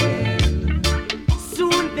it.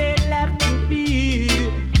 soon they'll have to be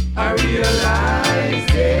I realize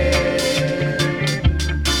it.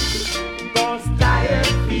 'cause Tired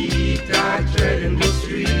feet are treading the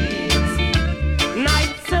streets,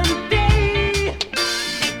 nights and day,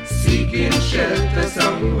 seeking shelter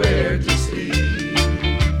somewhere to sleep.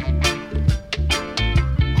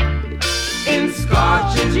 In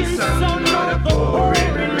scorching sun or the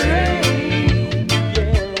pouring rain,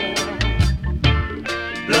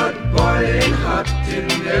 blood boiling hot in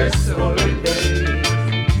their swollen veins.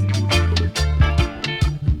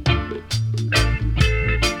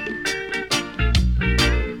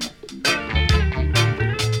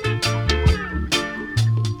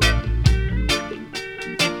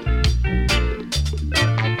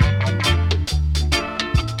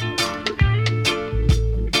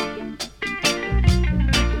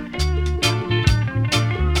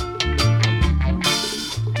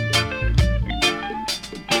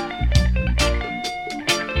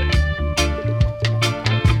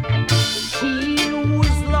 he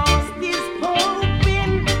who's lost his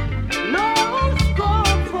hoping, no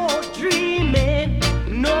scope for dreaming.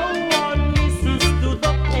 No one listens to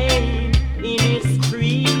the pain in his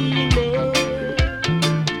screaming.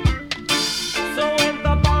 So when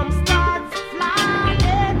the bomb starts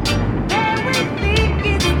flying, they will think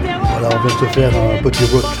it's Voilà, on vient de se faire un petit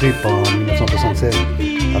road trip en 1976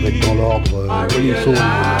 avec dans l'ordre Rolling Stone,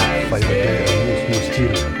 Fire Day, No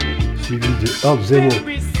Steel, suivi de Earth Zero,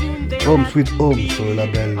 Home Sweet Home sur le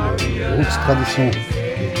label Roots Tradition, qui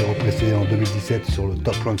a été repressé en 2017 sur le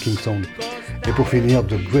Top Ranking Sound. Et pour finir,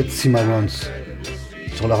 The Great Cimarrons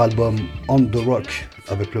sur leur album On The Rock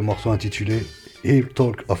avec le morceau intitulé Here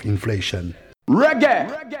Talk of Inflation.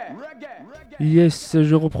 Yes,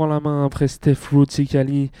 je reprends la main après Steph Roots et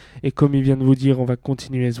Kali. Et comme il vient de vous dire, on va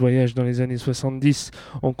continuer ce voyage dans les années 70.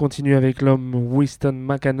 On continue avec l'homme Winston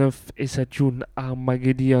McAnuff et sa tune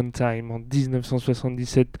Armageddon Time en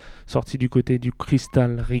 1977, sorti du côté du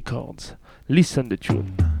Crystal Records. Listen the tune.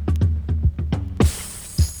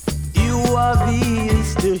 You have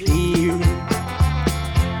ears to hear.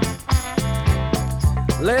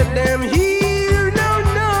 Let them hear, no,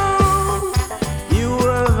 no. You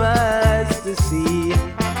have eyes to see.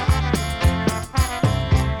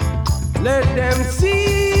 Let them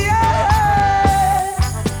see.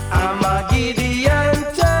 Armageddon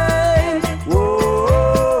time.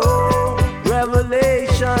 Whoa,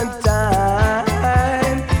 Revelation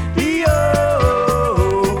time.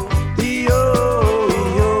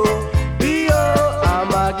 Yo,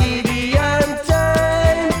 Armageddon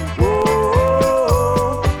time.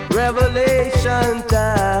 Whoa, Revelation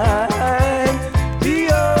time.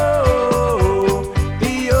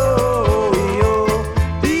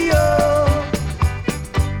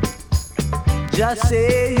 Just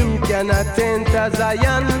say you cannot enter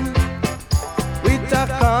Zion with a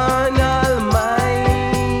carnal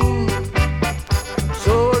mind.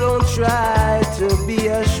 So don't try to be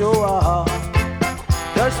a show off.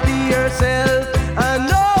 Just be yourself and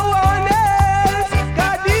no one else.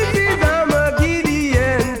 God, this is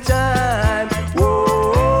Armageddon time.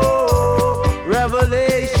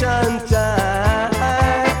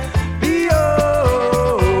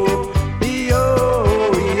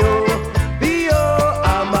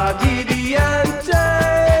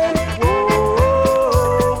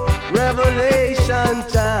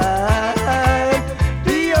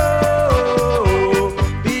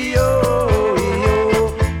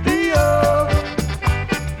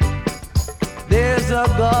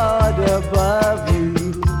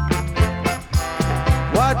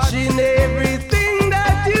 watching everything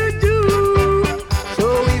that you do. So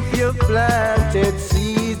if you planted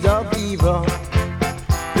seeds of evil,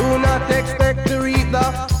 do not expect to reap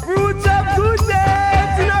the fruits of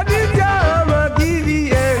goodness in a big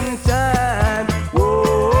Armageddon time.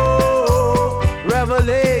 Whoa,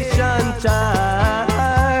 Revelation time.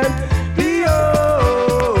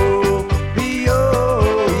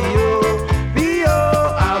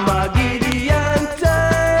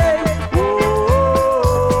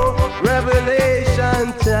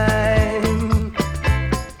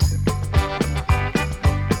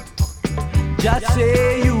 Just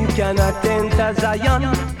say you cannot enter Zion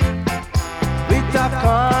with a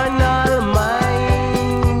carnal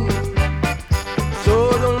mind.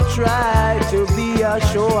 So don't try to be a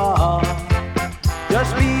show-off.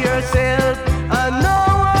 Just be yourself and no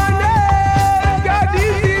one else. God,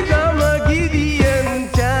 this is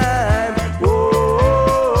Armageddon time.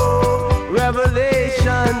 Oh,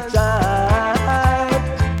 Revelation time.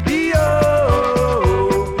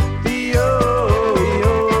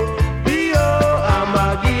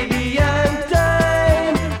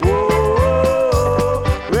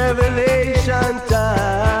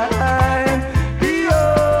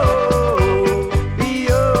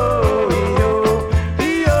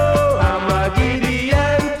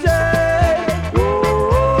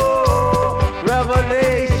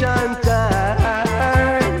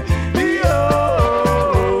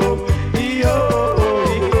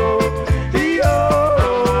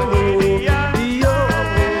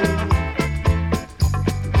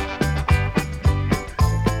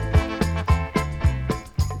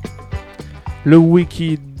 Le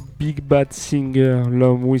Wicked Big Bad Singer,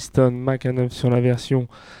 l'homme Winston McAnuff sur la version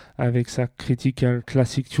avec sa critical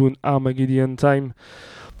classic tune Armageddon Time.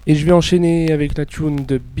 Et je vais enchaîner avec la tune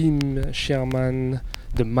de Bim Sherman,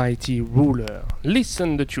 The Mighty Ruler.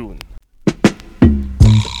 Listen the tune.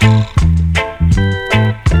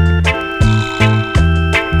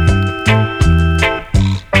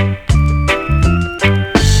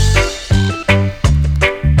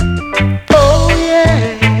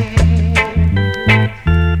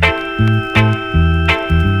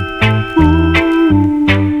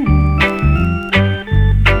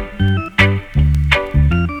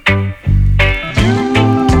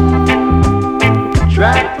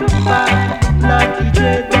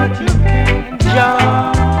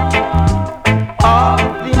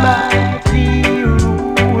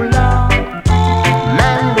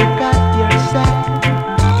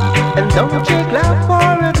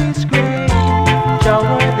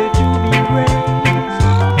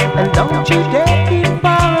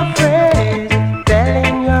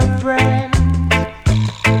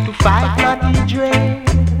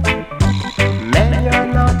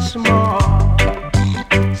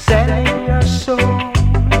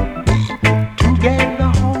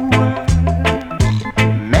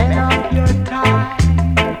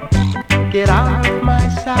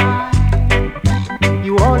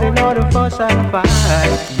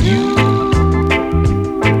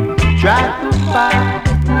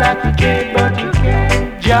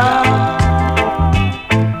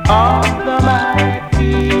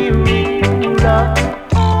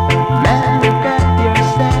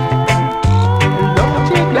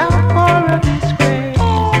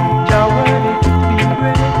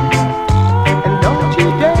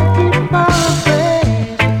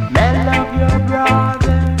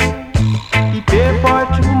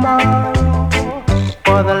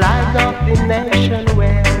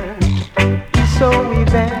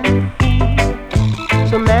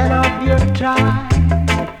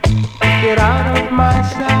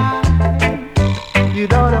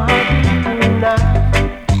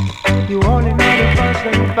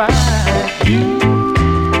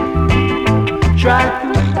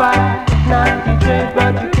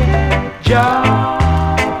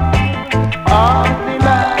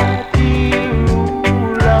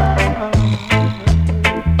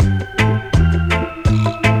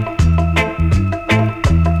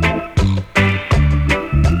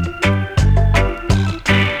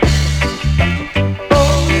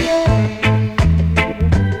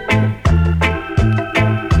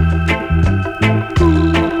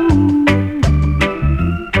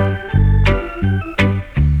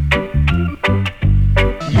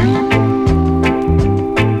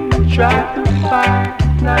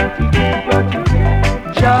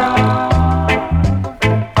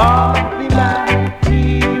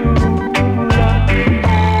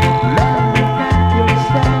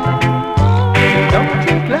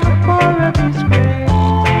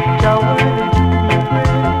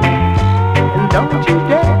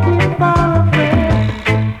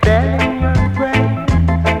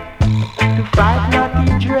 Fight not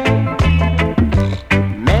to dread.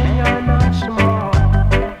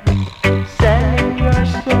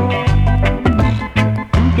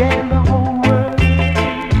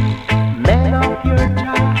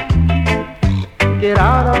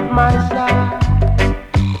 of my side.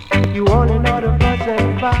 You only know the fuss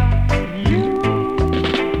and fight.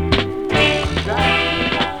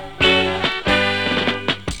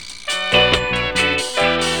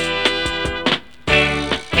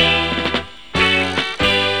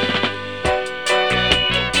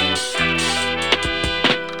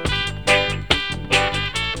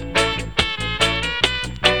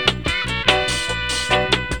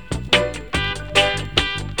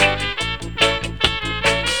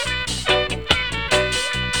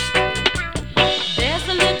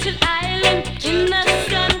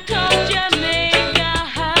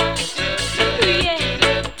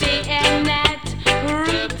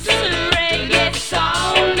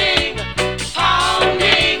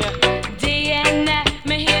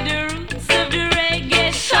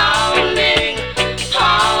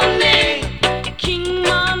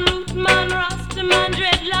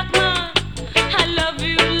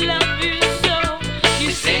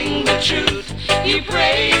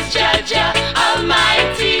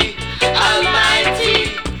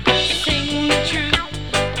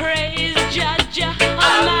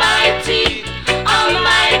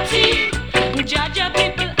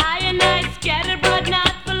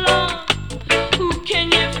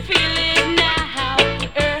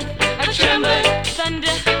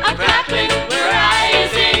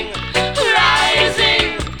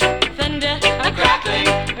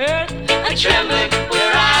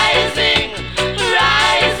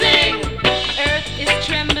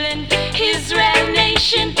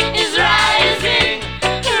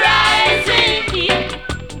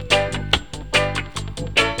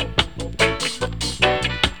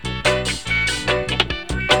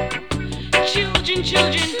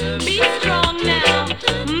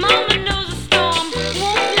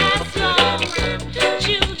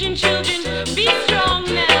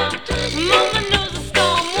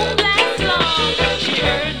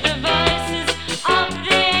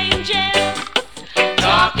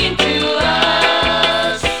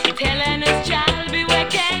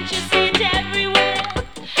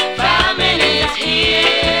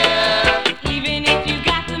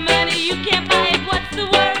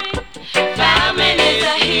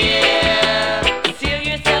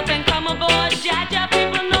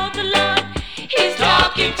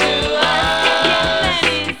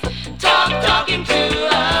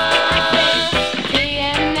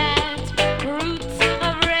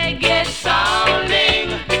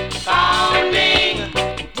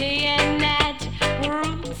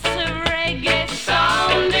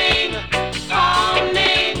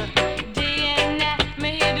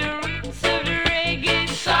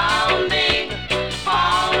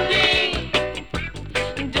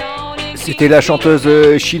 C'était la chanteuse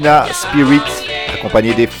Sheena Spirit,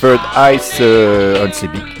 accompagnée des Third Eyes, un de ses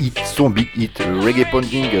big hits, son big hit, Reggae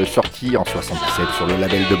Pounding, sorti en 77 sur le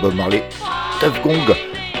label de Bob Marley, Tuff Gong.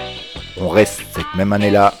 On reste cette même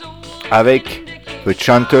année-là avec The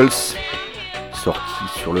Chantels,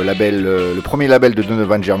 sorti sur le label, le premier label de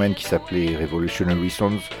Donovan Germain qui s'appelait Revolutionary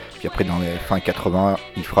Sounds. Puis après, dans les fin 80,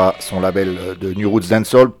 il fera son label de New Roots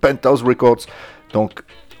Dancehall, Penthouse Records. Donc,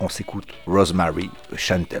 on s'écoute Rosemary, The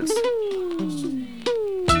Chantels.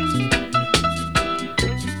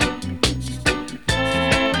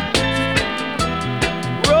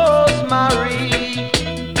 Rosemary,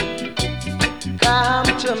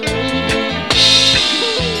 come to me.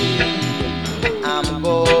 I'm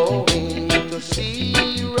going to see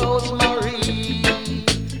Rosemary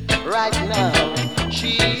right now.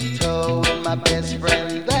 She told my best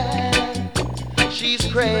friend that she's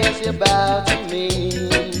crazy about me.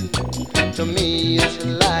 To me it's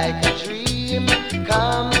like a dream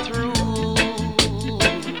come true,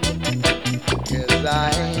 'cause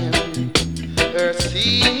I'm her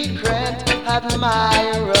secret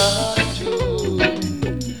admirer too.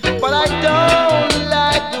 But I don't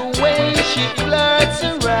like the way she flirts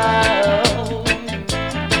around.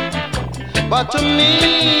 But to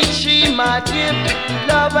me she might give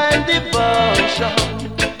love and devotion.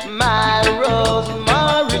 My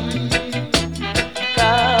Rosemary,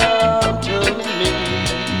 come to me.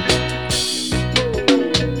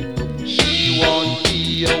 She won't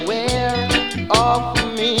be aware of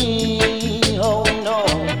me, oh no.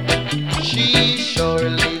 She's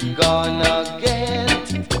surely gonna get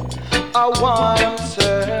a warm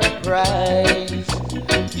surprise.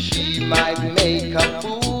 She might make a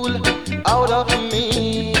fool out of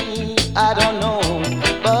me, I don't know.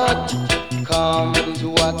 But come to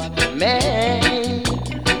what may,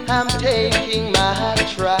 I'm taking my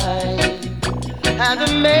try.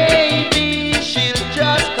 And maybe she'll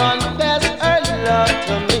just confess her love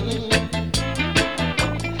to me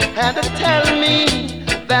and tell me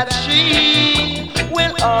that she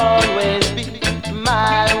will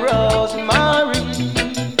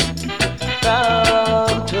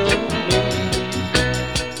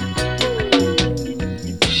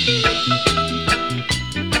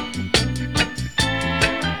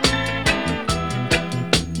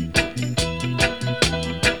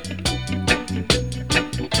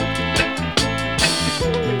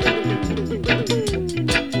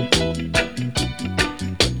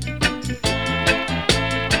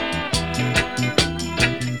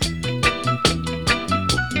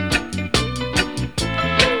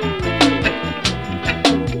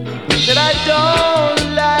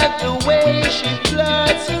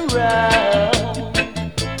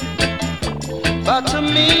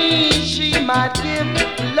God give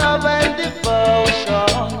love and devotion.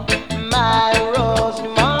 My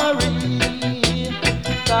Rosemary,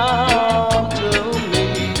 come to me.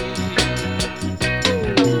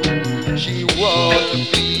 She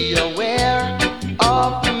won't be aware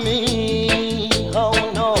of me. Oh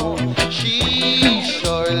no, she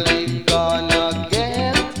surely gonna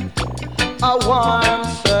get a warm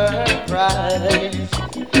surprise.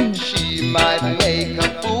 She might make a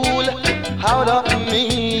fool out of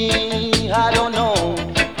me. I don't know,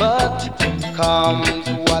 but comes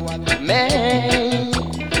what may,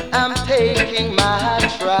 I'm taking my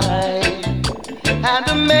try.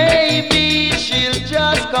 And maybe she'll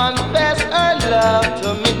just confess her love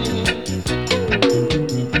to me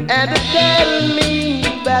and tell me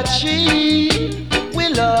that she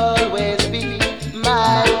will always be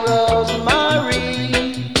my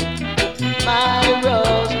Rosemary, my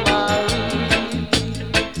Rosemary,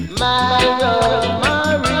 my Rosemary.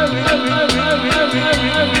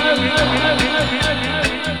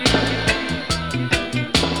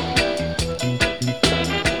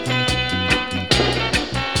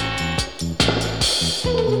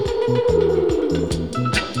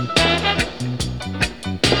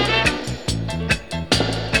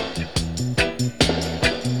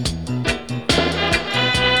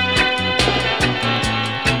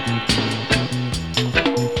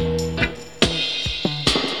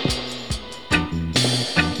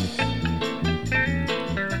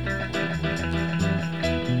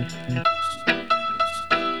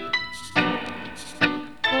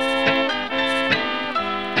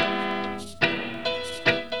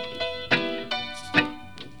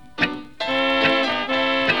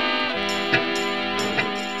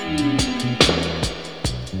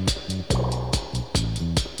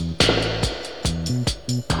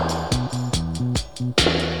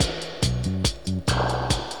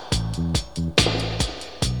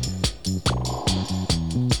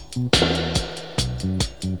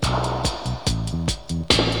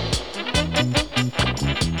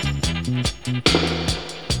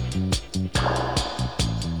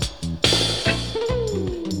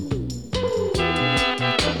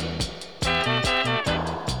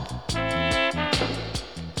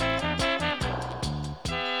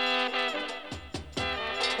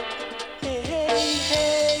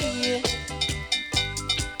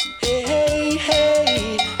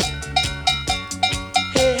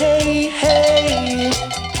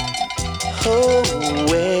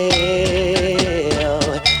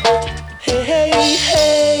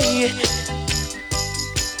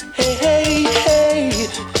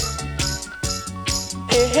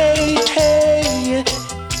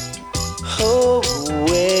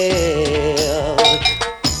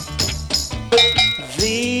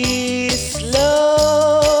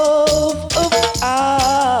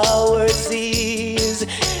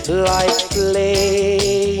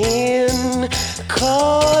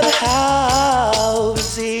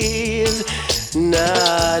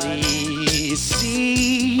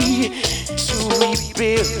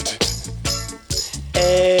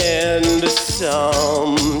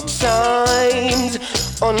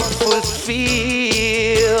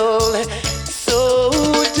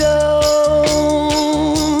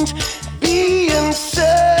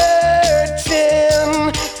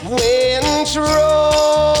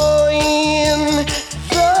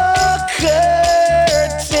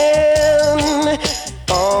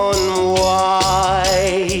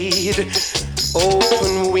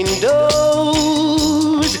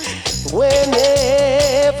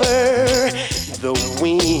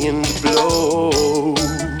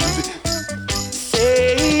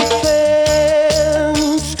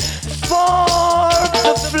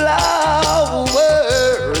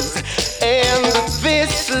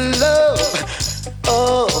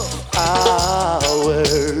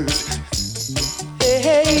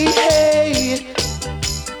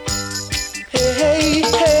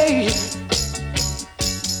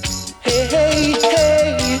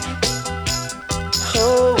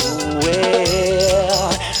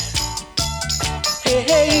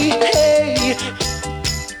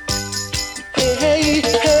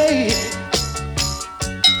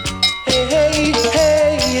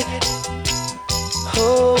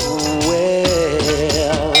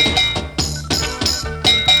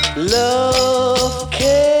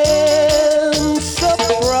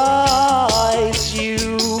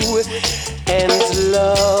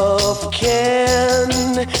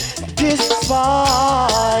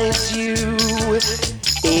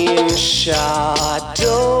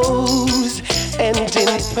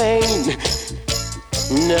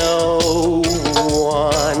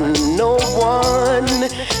 No one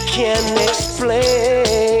can explain.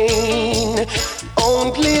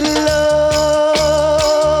 Only love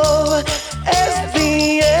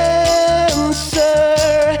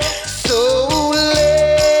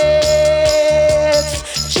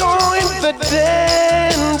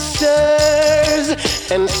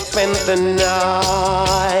the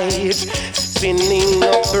night, spinning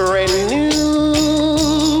a brand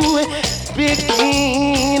new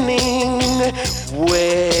beginning.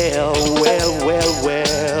 Well, well, well,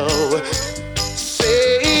 well.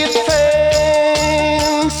 Say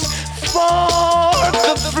thanks for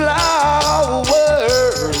the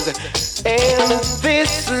flowers and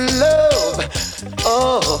this love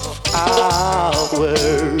of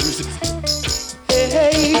ours.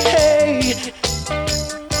 Hey, hey,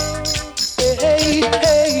 hey,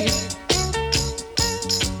 hey.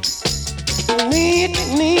 Need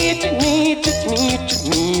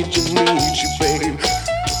you, babe.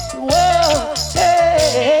 Whoa,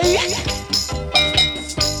 hey,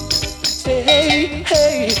 hey,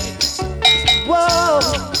 hey. Whoa,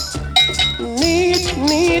 need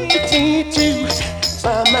you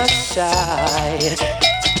by my side.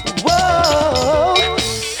 Whoa,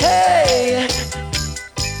 hey,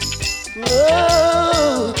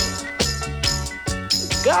 whoa.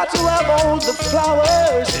 Got to have all the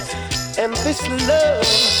flowers and this love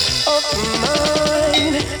of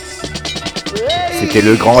mine. C'était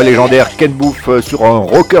le grand et légendaire Ken Boothe sur un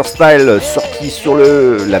rocker style sorti sur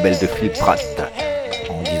le label de Phil Pratt.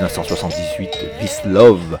 En 1978, This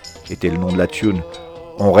Love était le nom de la tune.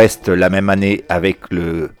 On reste la même année avec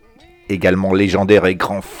le également légendaire et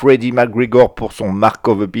grand Freddie McGregor pour son Mark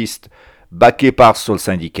of the Beast, backé par Soul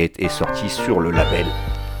Syndicate et sorti sur le label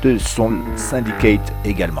de Soul Syndicate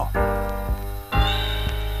également.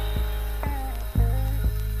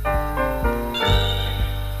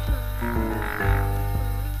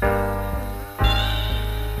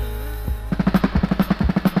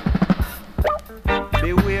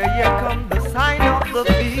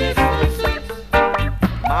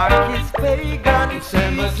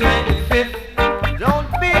 December 25th. Don't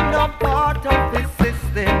be no part of his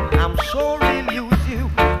system. I'm sure he'll use you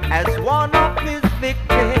as one of his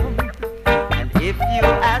victims. And if you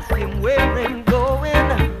ask him where him going,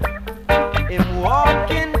 him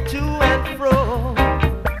walking to and fro.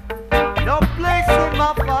 No place in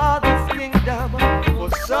my father's kingdom for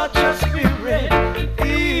such a spirit,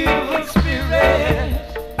 evil spirit.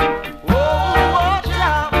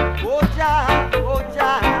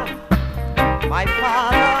 My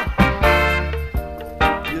father,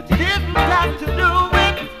 you didn't have to do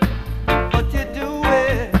it, but you do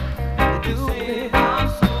it, you do it.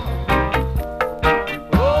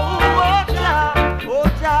 Oh, Jah, oh,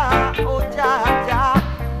 Jah, oh, Jah, Jah,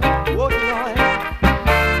 oh, Lord.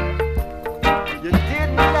 You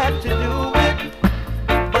didn't have to do it,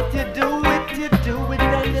 but you do it,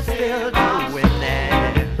 and you still doing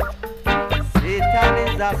it. Satan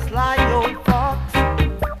is a sly old fox.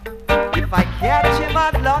 If I catch him,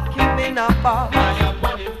 I'd lock him in a box.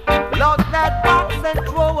 Lock that box and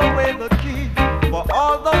throw away the key for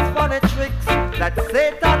all those funny tricks that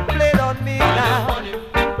Satan played on me now.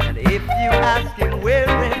 And if you ask him where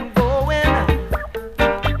him going,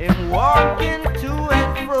 him walking to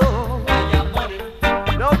and fro.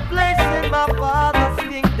 No place in my father's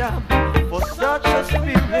kingdom for such a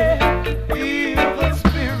spirit, evil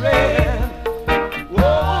spirit.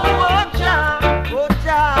 Oh, Jah, oh,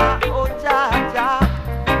 Jah.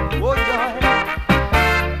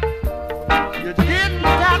 You didn't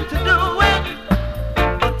have to do it,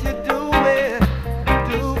 but you do it,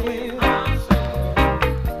 do it.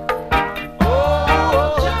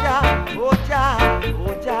 Oh, Jah, oh, Jah,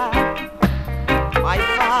 oh, Jah, my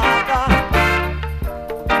father.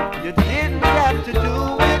 You didn't have to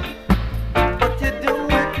do it, but you do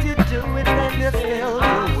it, and you're still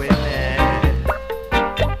doing it.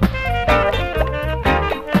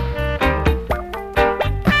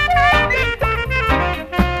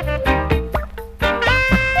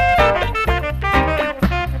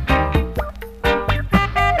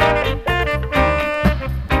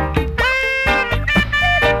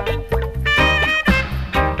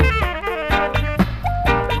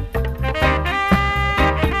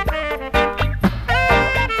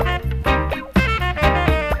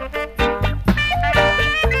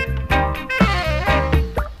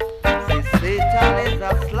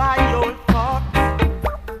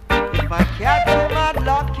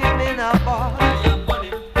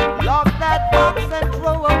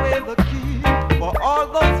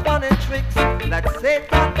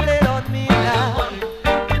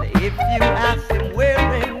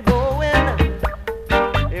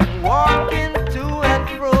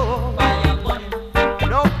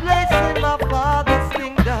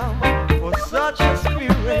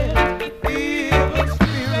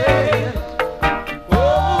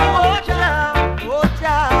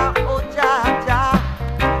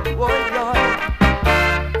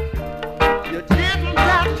 You didn't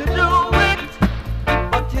have to do it,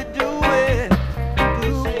 but you do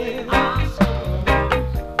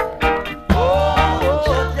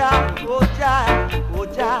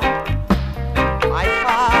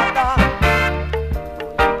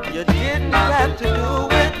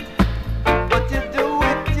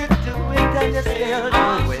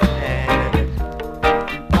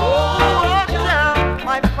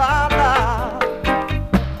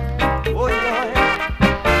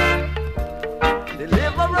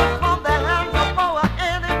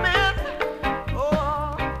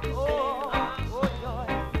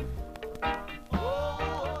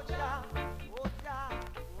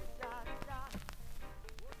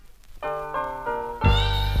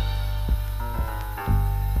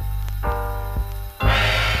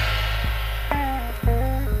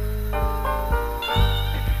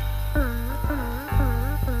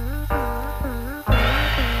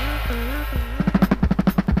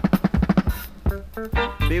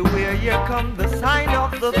come the sign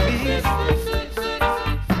of the beast.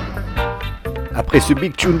 Après ce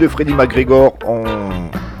big tune de Freddie McGregor, on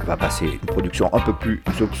va passer une production un peu plus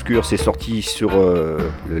obscure. C'est sorti sur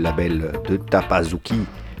le label de Tapazuki,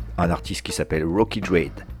 un artiste qui s'appelle Rocky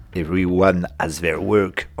Dread. Everyone has their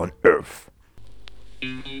work on earth.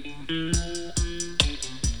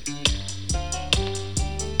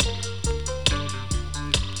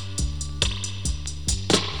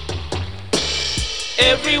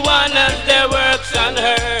 Everyone has their works on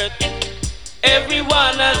earth.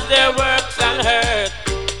 Everyone has their works on earth.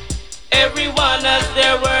 Everyone has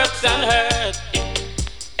their works on earth.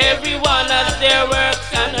 Everyone has their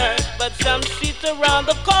works on earth. But some sit around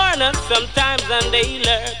the corner sometimes and they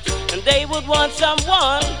lurk. And they would want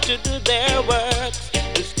someone to do their works.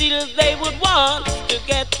 And still they would want to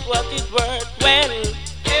get what it's worth. When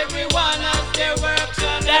everyone has their works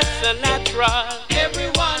on earth. That's a natural.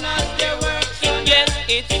 Everyone has their works on earth. Yes,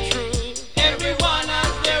 it's true. Everyone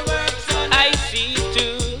has their works on earth. I see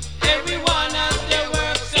too. Everyone has their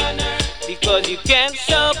works on earth. Because you can't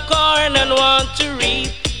sow corn and want to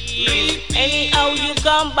reap. Anyhow you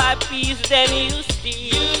come by peace, then you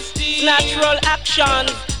steal. Natural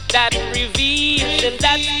actions that reveal. And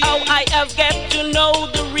that's how I have get to know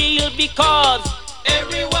the real. Because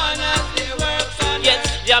everyone has their works on earth.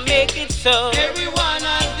 Yes, Jah make it so. Everyone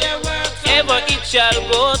has their works on ever earth. It shall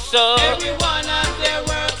go so. Everyone has their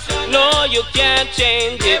works on earth. No, you can't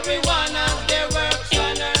change it. Everyone has their works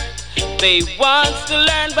on earth. They want to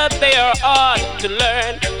learn, but they are hard to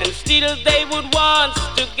learn. And still they would want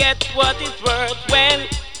to get what it's worth. When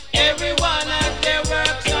everyone has their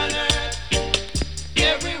works on earth.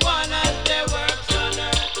 Everyone has their works on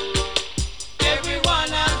earth. Everyone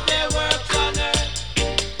has their works on earth.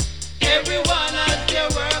 Everyone has their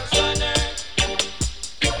works on earth.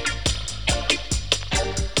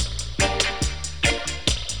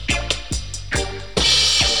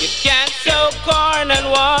 You can't sow corn and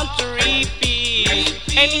want to reap peas.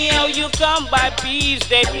 Anyhow you come by peas,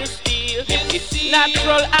 then you steal. It's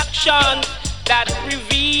natural actions that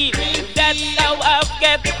reveal. And that's how I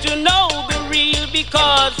get to know the real.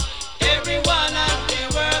 Because everyone has their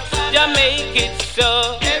works on earth. Make it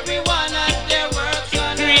so. Everyone has their works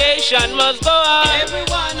on earth. Creation must go on.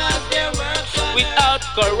 Everyone has their works on earth. Without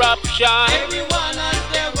corruption. Everyone has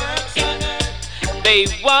their works on earth. They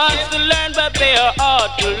want to learn, but they are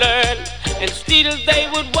hard to learn. And still they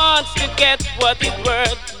would want to get what it's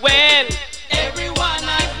worth. When everyone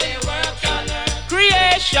has their works on earth.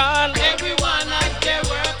 Creation. Everyone has their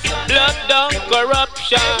works on earth. Blood down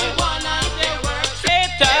corruption. Everyone has their works.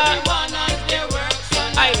 Satan. Everyone has their works on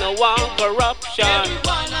earth. I know one corruption.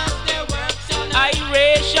 Everyone has their works on earth.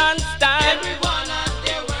 Iration stand. Everyone has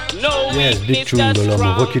their works. No Yes, Big Tune de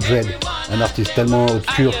l'homme Rocky Dread, un artiste tellement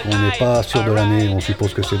obscur qu'on n'est pas sûr de l'année, on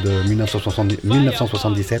suppose que c'est de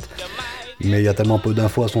 1977, mais il y a tellement peu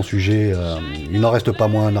d'infos à son sujet, il n'en reste pas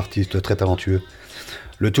moins un artiste très talentueux.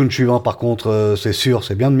 Le tune suivant par contre, c'est sûr,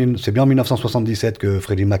 c'est bien en 1977 que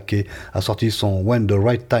Freddie McKay a sorti son When the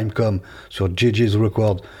Right Time Come sur JJ's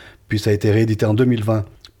Record, puis ça a été réédité en 2020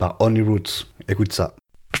 par Only Roots. Écoute ça.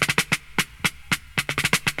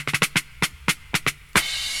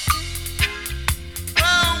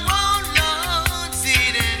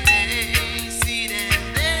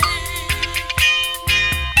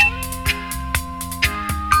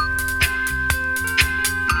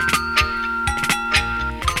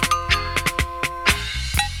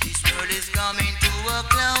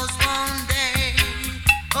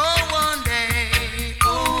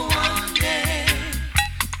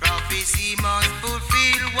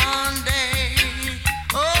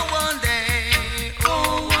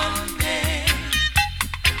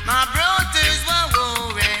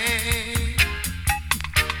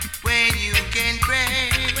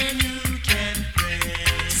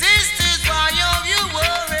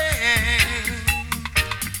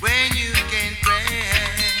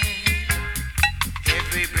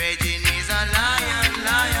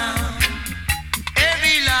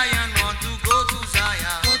 Every lion want to go to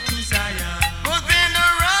Zion.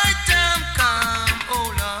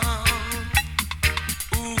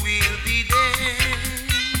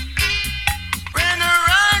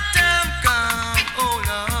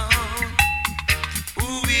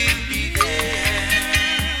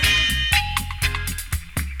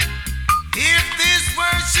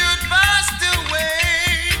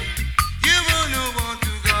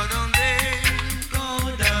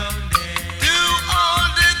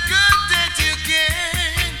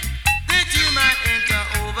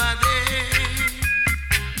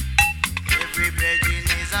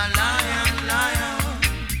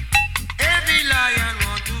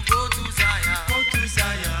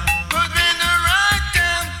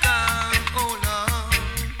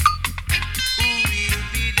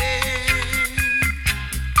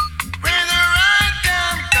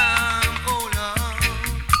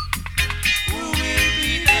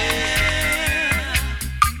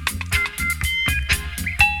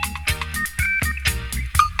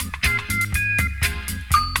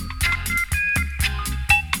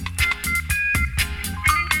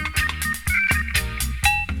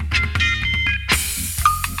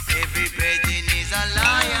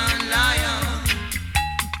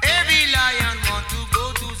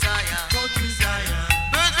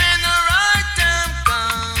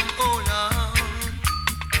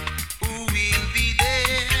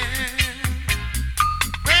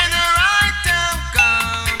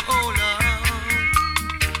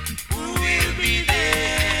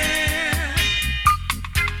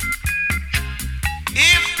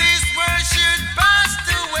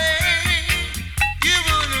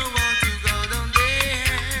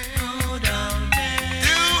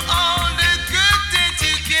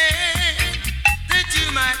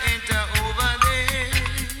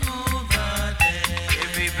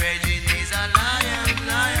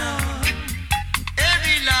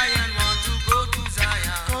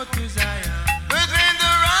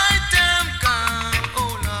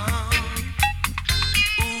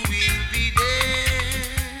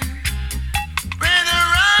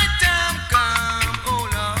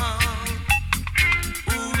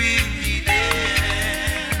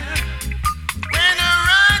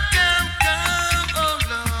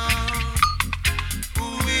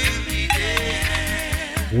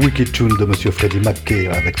 Wicked tune de Monsieur Freddie McKay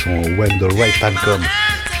avec son When the Right Time Come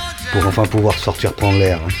pour enfin pouvoir sortir prendre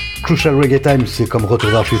l'air. Crucial Reggae Time, c'est comme Retour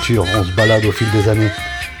vers le futur, on se balade au fil des années.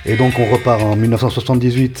 Et donc on repart en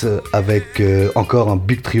 1978 avec encore un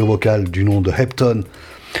big trio vocal du nom de Hepton,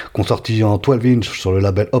 qu'on sortit en 12 inch sur le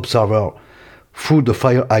label Observer. Through the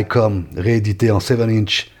Fire I Come, réédité en 7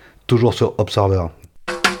 inch, toujours sur Observer.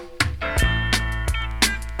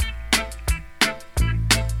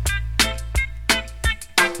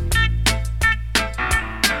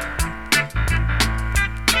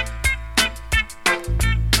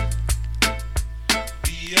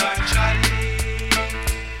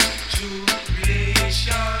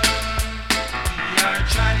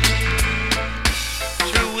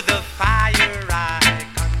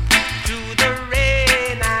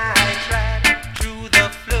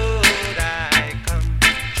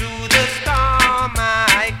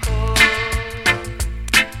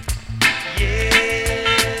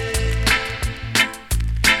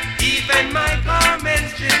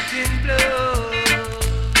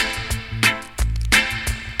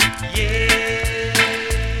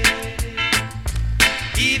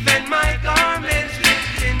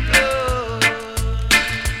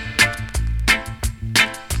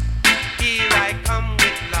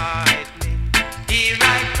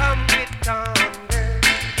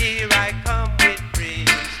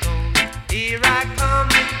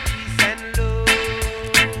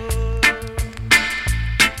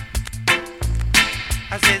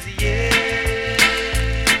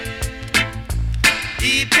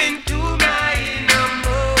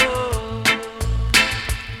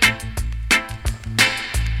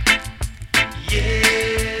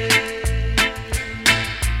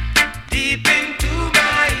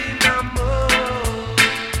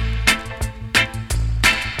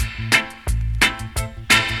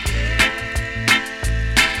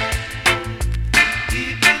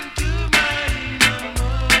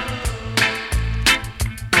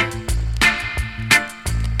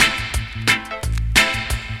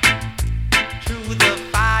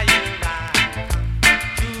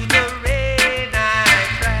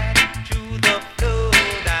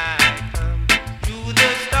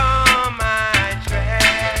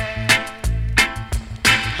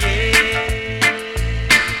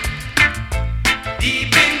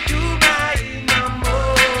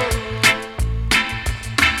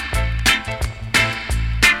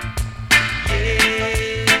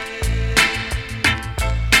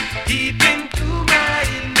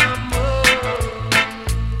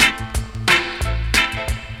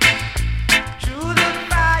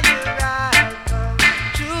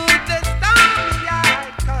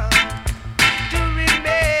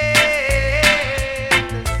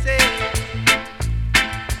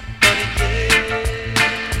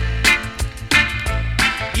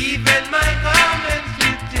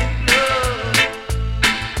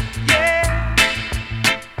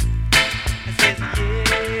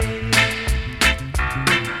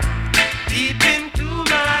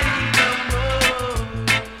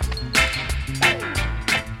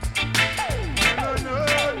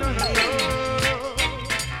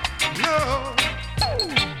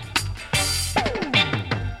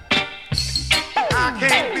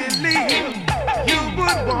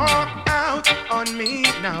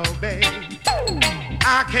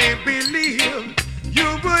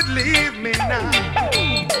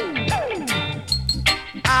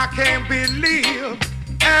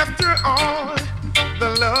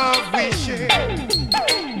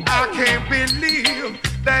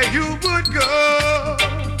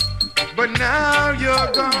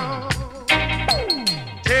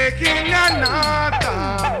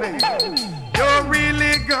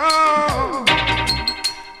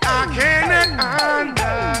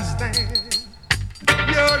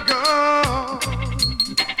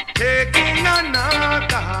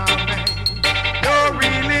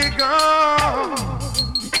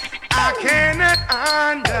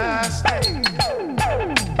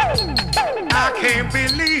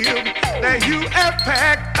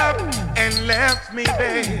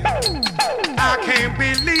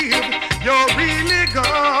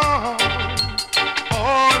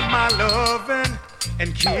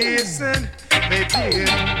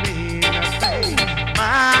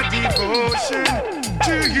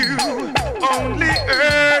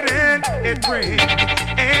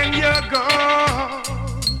 When you're gone,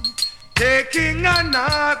 taking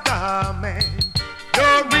another man,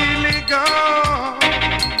 you're really gone.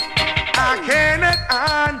 I cannot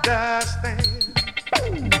understand.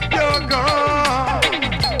 You're gone,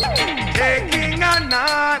 taking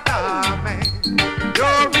another man.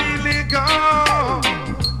 You're really gone.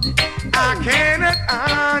 I cannot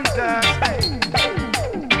understand.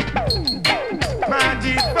 My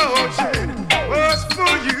devotion was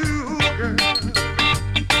for you, girl.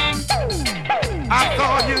 I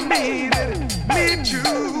thought you needed me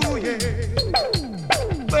too, yeah.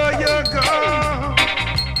 But you're gone.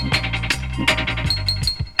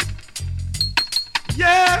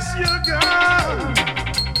 Yes, you're gone.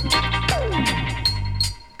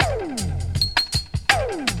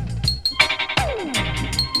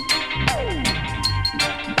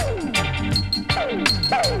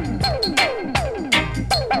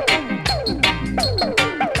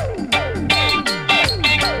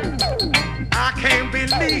 I can't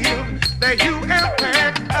believe that you have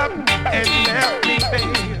packed up and left me,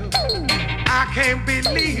 babe. I can't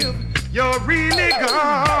believe you're really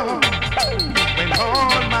gone. When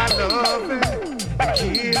all my loving,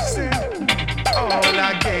 kissing, all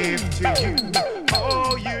I gave to you,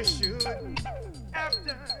 oh, you should have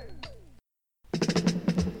done.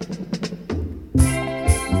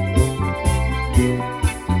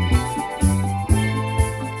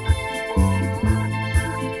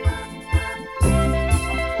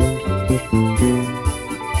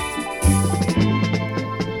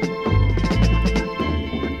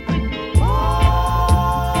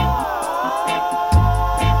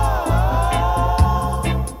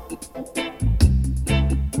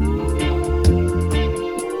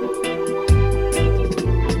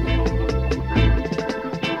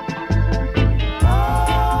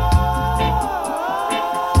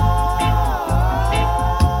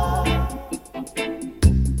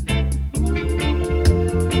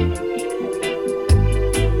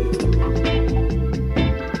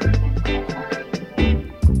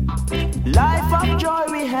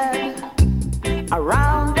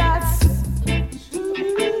 Around us,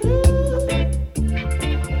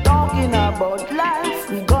 talking about life,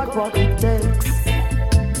 we got what it takes.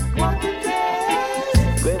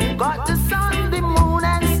 We've got the sun, the moon,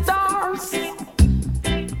 and stars.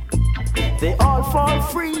 They all fall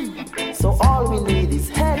free, so all we need is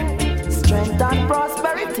health, strength, and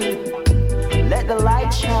prosperity. Let the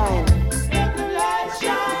light shine.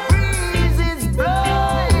 Breeze is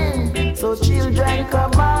blowing, so children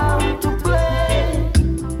come out to play.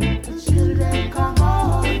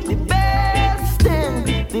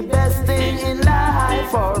 The best thing in life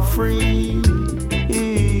for free.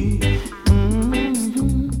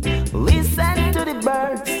 Listen to the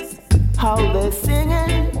birds, how they're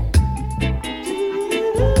singing.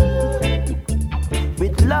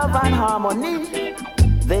 With love and harmony,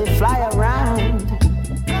 they fly around.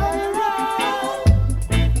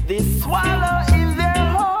 The swallow in their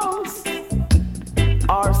holes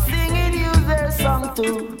are singing you their song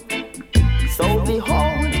too. So the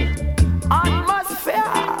whole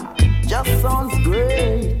atmosphere just sounds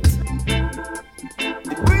great.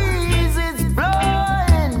 The breeze is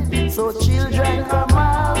blowing, so children come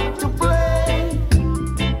out to play.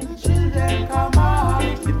 The children come out.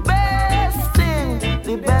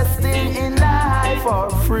 The best thing in life for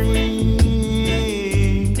free.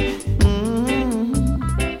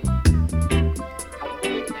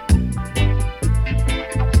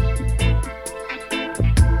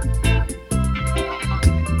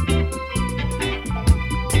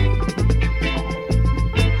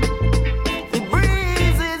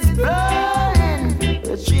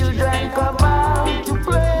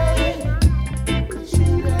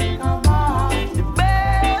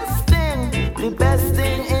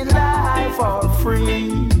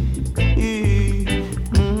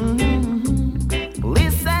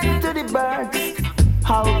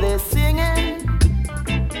 How they're singing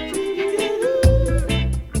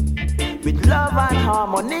with love and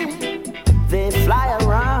harmony, they fly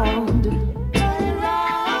around.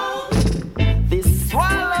 The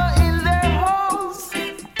swallow in their holes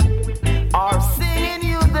are singing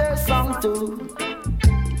you their song too.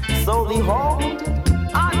 So the whole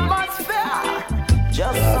atmosphere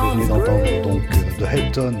just sounds great. Donc The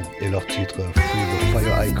Helton et leur titre Free the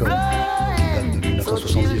Fire Icon, qui date de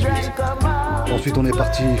 1978. Ensuite on est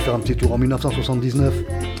parti faire un petit tour en 1979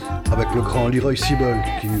 avec le grand Leroy Sibble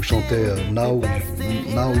qui nous chantait Now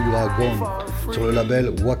You Are Gone sur le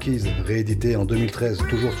label Wakies, réédité en 2013,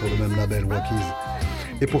 toujours sur le même label Wakies.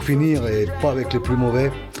 Et pour finir, et pas avec les plus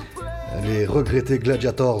mauvais, les regrettés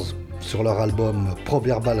Gladiators sur leur album Pro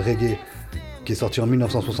Verbal Reggae qui est sorti en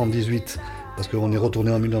 1978 Parce qu'on est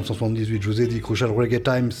retourné en 1978. Je vous ai dit, Crucial Reggae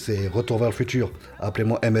Time, c'est Retour vers le futur.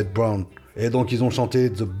 Appelez-moi Emmett Brown. Et donc ils ont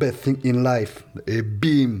chanté The Best Thing in Life et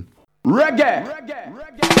Beam. Reggae.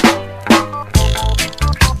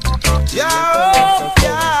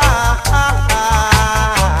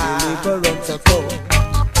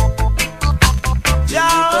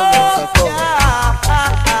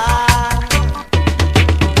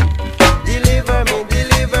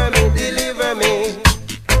 Deliver me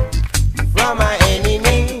from my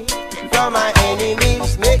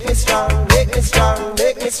enemies. Make me strong,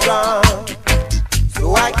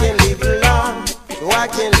 so I can live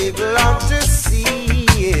long to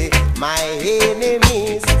see my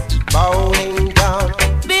enemies bowing down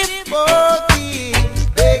before thee,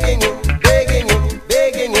 begging you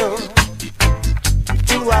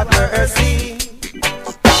to have mercy.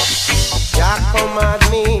 Jah command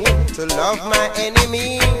me to love my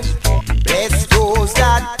enemies, bless those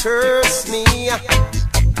that curse me,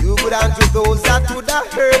 do good unto those that would have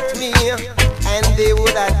hurt me, and they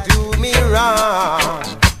would have do me wrong.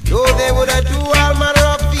 Though they would have do all manner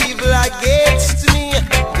of evil against me,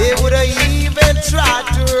 they would have even tried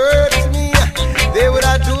to hurt me, they would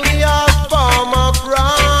have do me all form of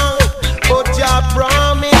wrong, but Jah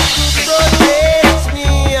promised to protect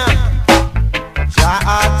me. Jah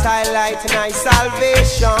art thy light and thy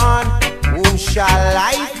salvation, whom shall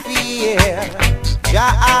I fear?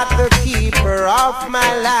 Jah art the keeper of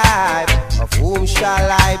my life, of whom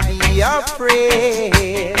shall I be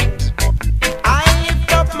afraid? I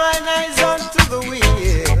lift up mine eyes unto the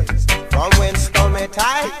hills, from whence cometh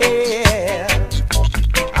I help.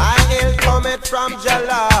 I help cometh from Jah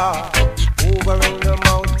Lord, over in the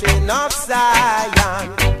mountain of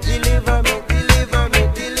Zion. Deliver me, deliver me,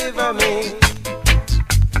 deliver me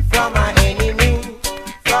from my enemy,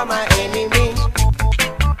 from my enemy.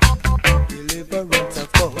 Deliverance of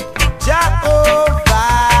God, Jehovah.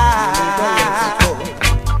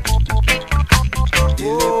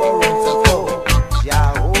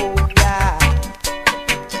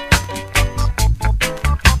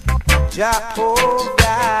 Jehovah,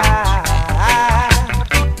 yeah.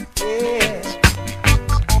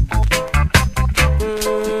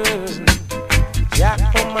 Jah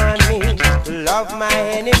command me to love my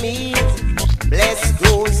enemies, bless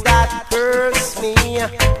those that curse me,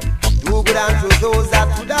 do good unto those that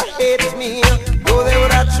would have hate me. Though they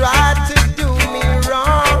would have tried to do me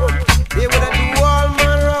wrong, they would have do all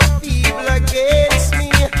manner of evil against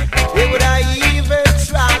me, they would have even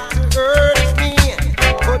tried to hurt me,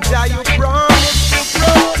 but Jah, you promise to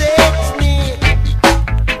protect me.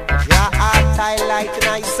 Jah art thy light and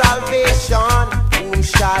thy salvation, whom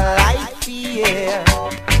shall I fear?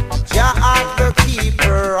 Jah art the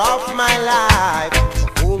keeper of my life,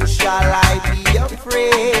 whom shall I be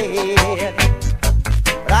afraid?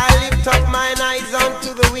 But I lift up mine eyes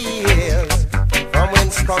unto the hills, from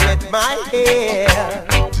whence cometh my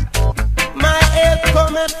help. My help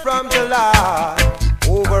cometh from the Lord,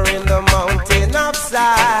 over in the mountain of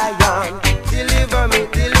Zion. Deliver me,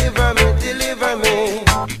 deliver me, deliver me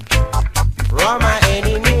from my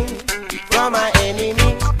enemy, from my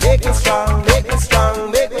enemy. Make me strong, make me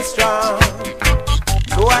strong, make me strong,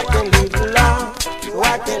 so I can live long, so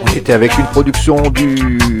I can live. On était avec une production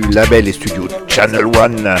du label et studio Channel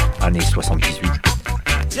One, année 78.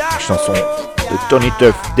 Chanson de Tony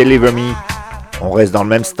Tuff, Deliver Me. On reste dans le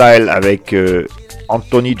même style avec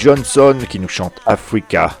Anthony Johnson qui nous chante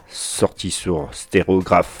Africa, sorti sur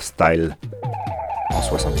Stereograph Style en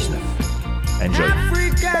 79. Enjoy.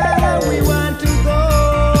 Africa, we want to go.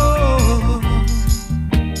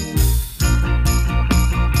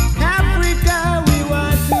 Africa, we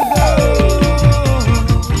want to go.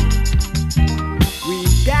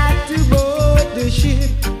 We've got to board the ship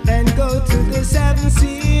and go to the seven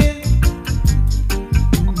seas.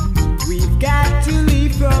 We've got to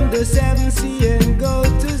leave from the seven seas and go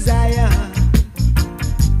to Zion.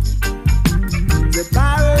 The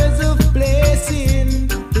powers of blessing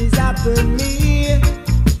is happening.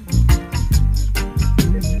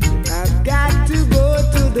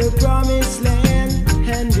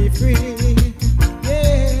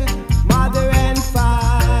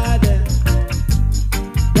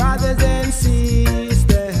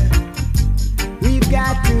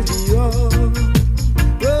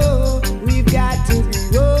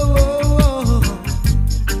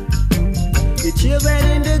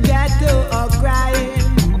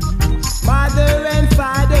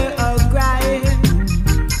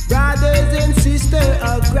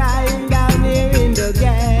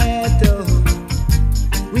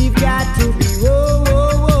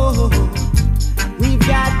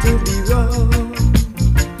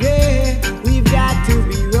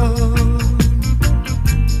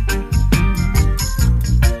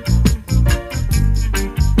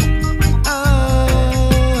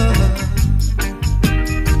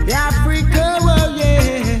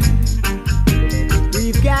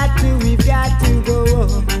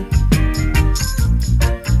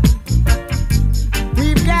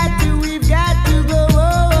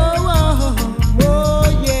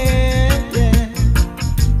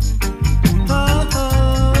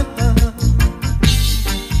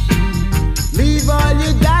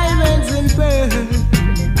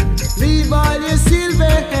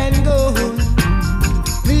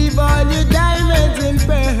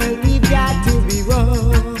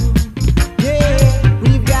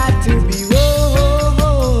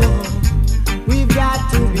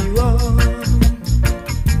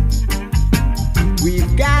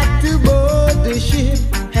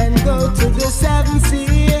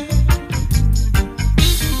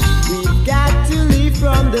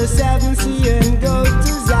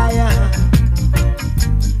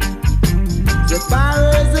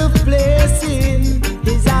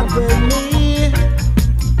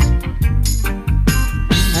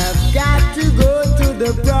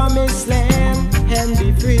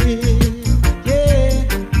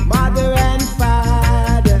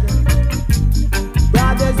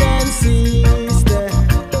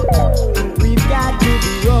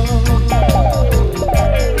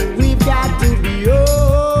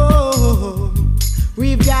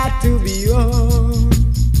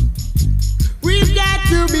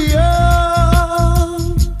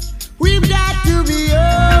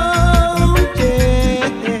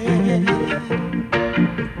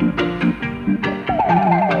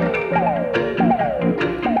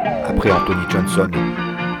 après Anthony Johnson,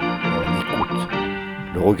 on écoute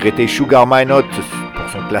le regretté Sugar Minott pour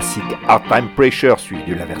son classique Hard Time Pressure,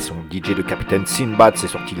 suivi de la version DJ de Captain Sinbad. C'est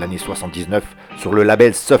sorti l'année 79 sur le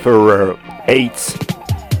label Sufferer 8.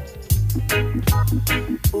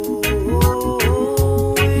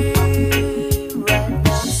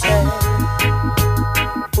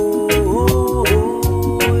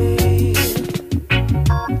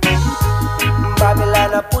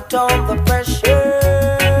 Babylon, put on the pressure.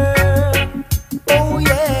 Oh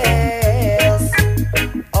yes,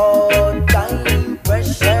 all time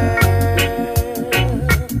pressure.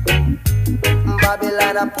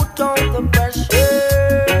 Babylon, put on the pressure.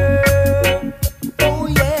 Oh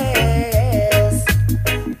yes,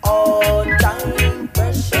 all time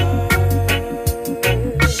pressure.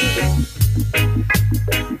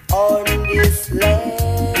 On this land.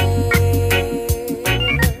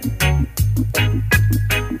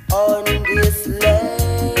 On this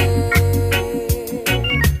land,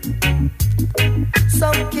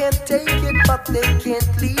 some can't take it, but they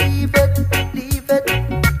can't leave it, leave it.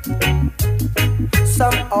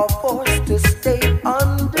 Some are forced to stay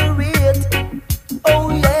under it. Oh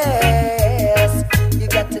yes, you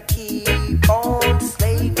got to keep on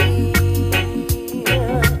slaving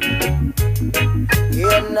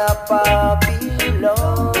in a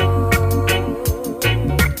Babylon.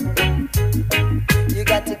 You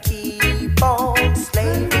got to keep on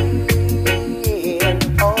slaving.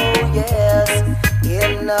 Oh yes,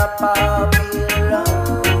 in a Babylon.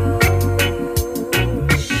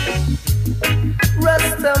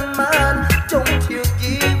 Rasta man, don't you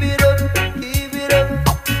give it up, give it up.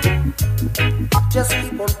 Just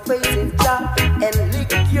keep on praising Jah and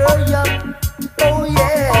lick your yup. Oh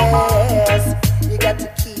yes, you got to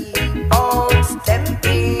keep on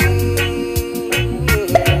stepping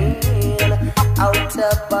out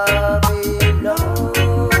of Babylon.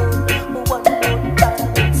 One more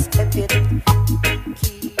time, step it.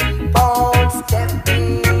 Keep on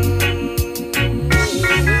stepping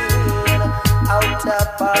out of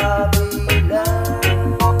Babylon.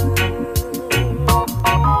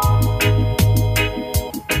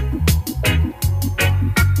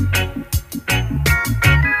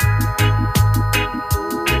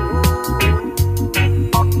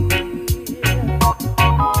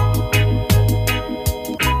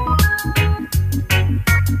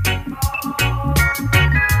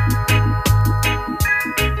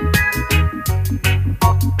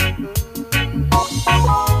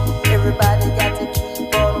 Everybody got to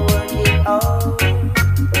keep on working on.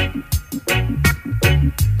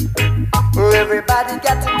 Everybody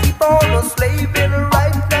got to keep on slaving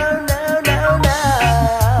right now, now, now,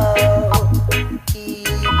 now.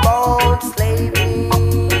 Keep on slaving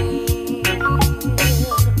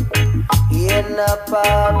in a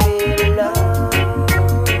Babylon.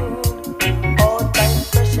 All time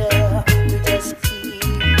pressure, we just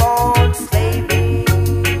keep on slaving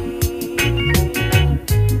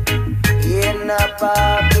in a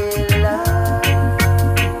Babylon.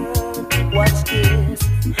 Watch this,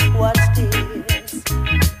 watch this.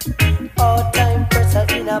 All time pressure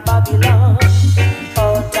in a Babylon.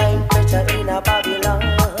 All time pressure in a Babylon.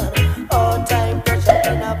 All time pressure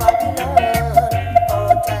in a Babylon.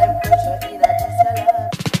 All time pressure in a this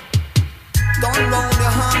land. Turn round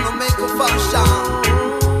your hand and make a fashion.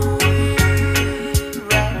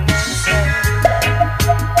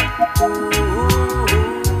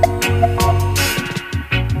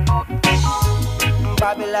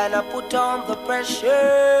 Babylon, I put on the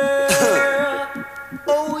pressure.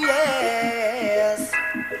 Oh yes,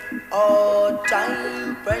 all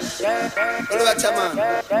time pressure. What about you, man?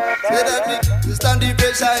 Say that we stand the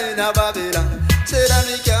pressure in a Babylon. Say that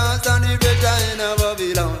we can't stand the pressure in a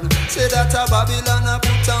Babylon. Say that a Babylon a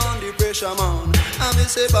put on the pressure, man. And me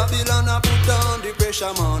say Babylon a put on the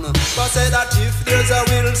pressure, man. But say that if there's a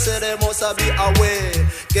will, say there must be a way.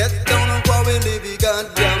 Get down and go and live the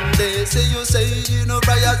goddamn day. Say you know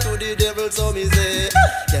prior to the devil, so me say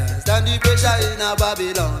can't stand the pressure in a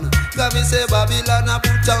Babylon. Cause me say Babylon a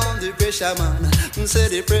put on the pressure, man. Me say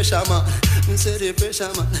the pressure, man. Me say the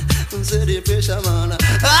pressure, man. Me say the pressure, man.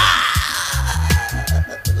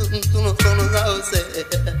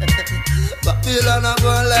 Babylon a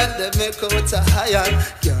go like them make out a iron.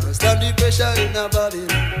 Can't stand the pressure in a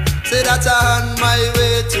Babylon. Say that I on my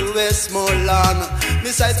way to Westmoreland. Me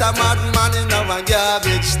sight a madman in a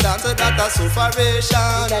garbage stand. Say that a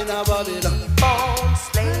sufferation in a Babylon. Oh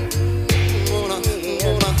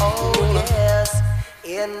yes,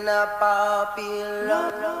 in a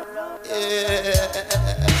Babylon. Yeah.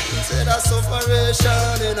 Say that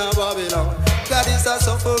sufferation in a Babylon. God is a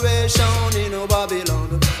sufferation in a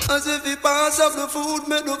Babylon. As if he pass up the food,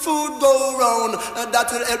 make the food go round, and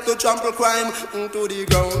that will help to trample crime to the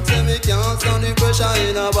ground. Say me can't stand the pressure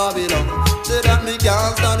in a Babylon. Say that me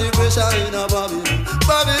can't stand the pressure in a Babylon.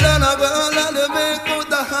 Babylon a girl and they make out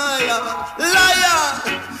the higher liar.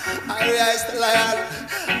 I rise the lion.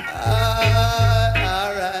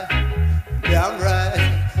 Alright, damn right.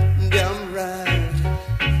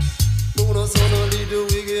 Bono son only the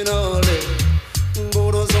wicked all day.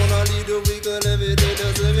 Bono son only the wicked every day.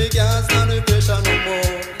 Say me can't stand the pressure no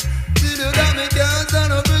more. See the that me can't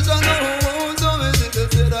stand the pressure no more. So me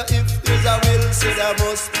say that if there's a will, say there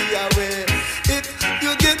must be a way. If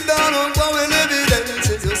you get down on power every day,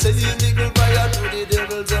 say you nickel fire to the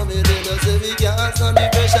devil. So me say me can't stand the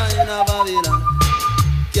pressure in a Babylon.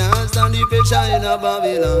 Can't stand the pressure in a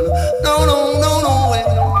Babylon. No way.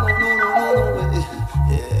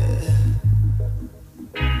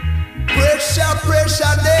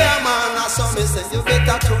 Pressure there, man. I saw me say you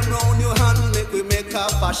better turn round your hand, make a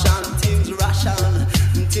fashion. Things ration.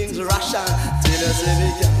 Till you say me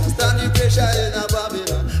can't stand the pressure in a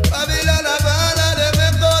Babylon. Babylon a banner, they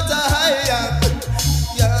make out a higher.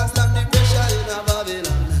 Can't stand the pressure in a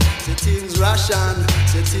Babylon. Say things ration.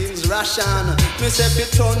 Me say fi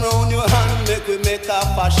turn round your hand, make a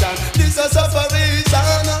fashion. This a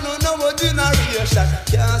separation, no generation.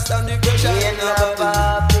 Can't stand the pressure in a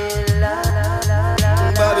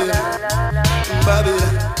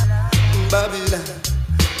Babylon.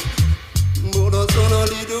 Bono son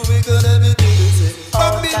only the wicked everything they say.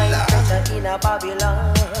 Babylon. In a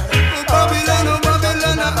Babylon. Babylon,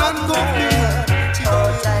 and go.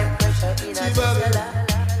 All time pressure in a Babylon.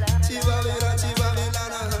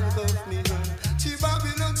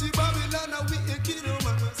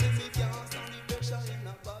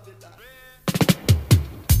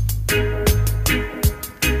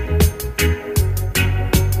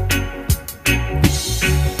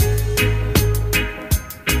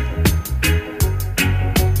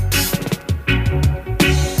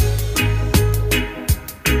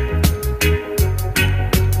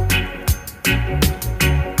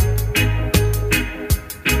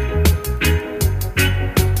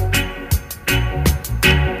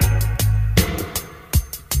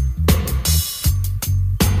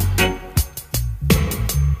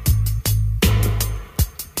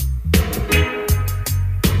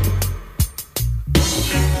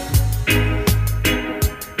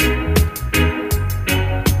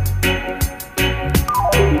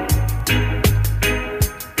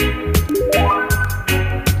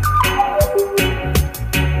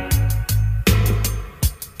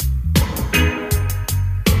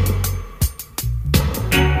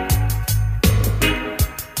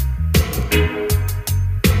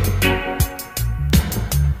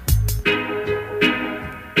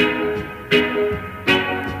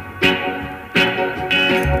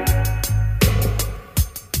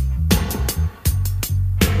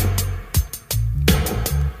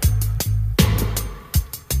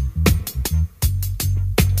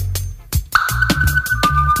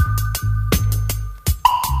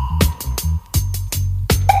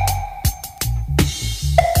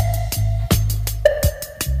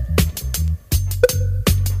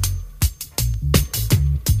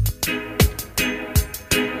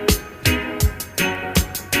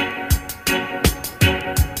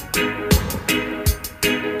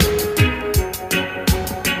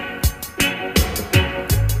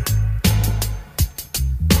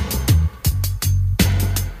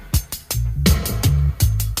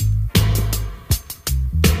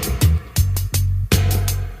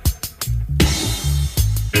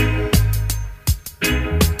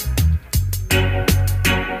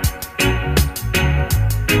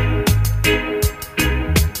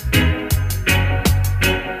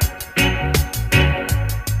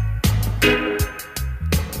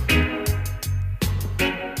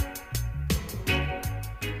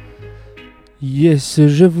 Yes,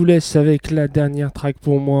 je vous laisse avec la dernière track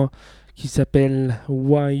pour moi qui s'appelle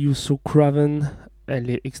Why You So Craven. Elle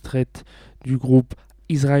est extraite du groupe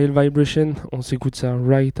Israel Vibration. On s'écoute ça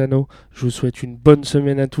right now. Je vous souhaite une bonne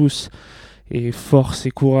semaine à tous et force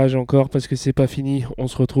et courage encore parce que c'est pas fini. On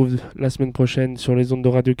se retrouve la semaine prochaine sur les ondes de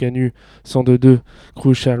Radio Canu 102.2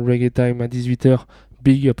 Crucial Reggae Time à 18h.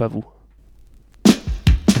 Big up à vous.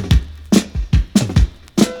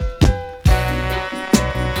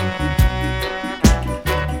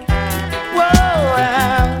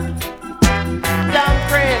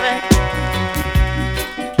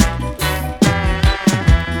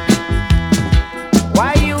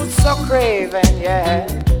 Craven, yeah,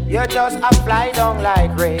 you just a fly down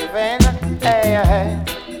like raven, hey.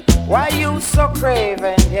 Why you so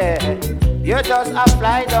craven, yeah, you just a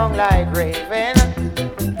fly down like raven.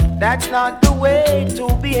 That's not the way to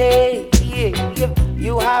behave.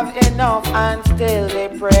 You have enough and still they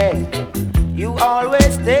pray. You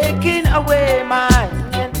always taking away mine.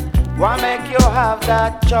 Why make you have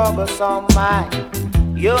that troublesome mind?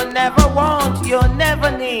 You never want, you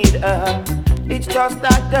never need. It's just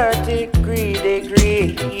that dirty greed.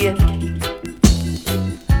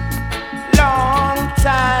 Long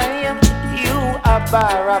time you are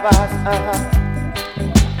Barabbas.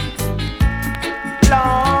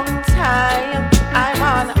 Long time I'm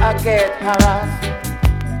on a get harassed.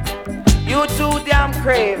 You too damn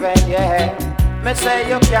craven, yeah. Me say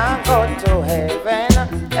you can't go to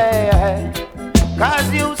heaven, yeah.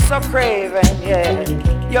 Cause you so craven, yeah.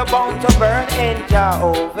 You're bound to burn in your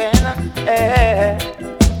oven, yeah.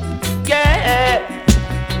 Yeah.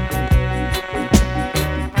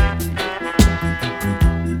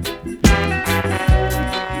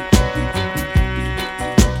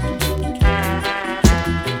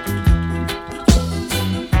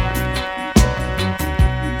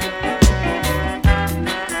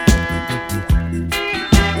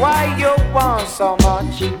 Why you want so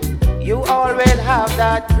much? You always have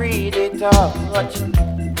that greedy touch.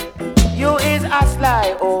 You is a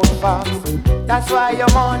sly old fox. That's why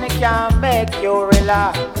your money can't make you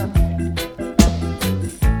relax.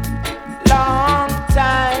 Long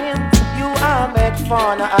time you are make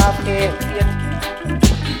fun of it.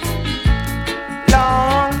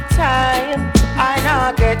 Long time I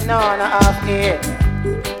not get none of it.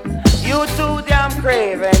 You too damn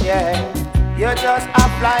craven, yeah. You just a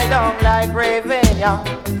fly down like raven, yeah.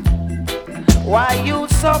 Why you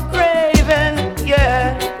so craven,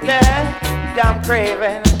 yeah, damn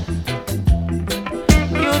craven.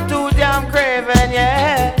 You too damn craven,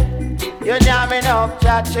 yeah. You're jamming up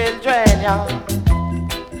your children, yeah.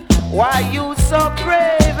 Why you so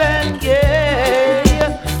craven,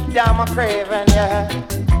 yeah, damn a craven, yeah.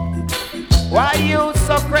 Why you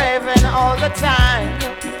so craven all the time,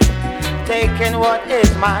 taking what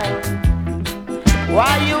is mine?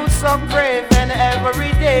 Why you so craven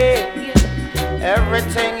every day?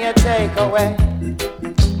 Everything you take away,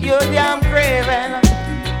 you damn craven.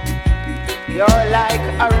 You're like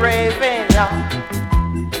a raven,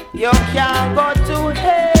 you can't go to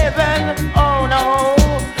heaven. Oh no,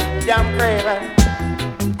 damn craven,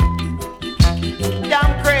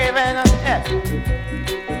 damn craven, yeah.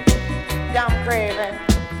 Damn craven.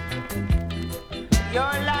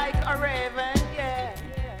 You're like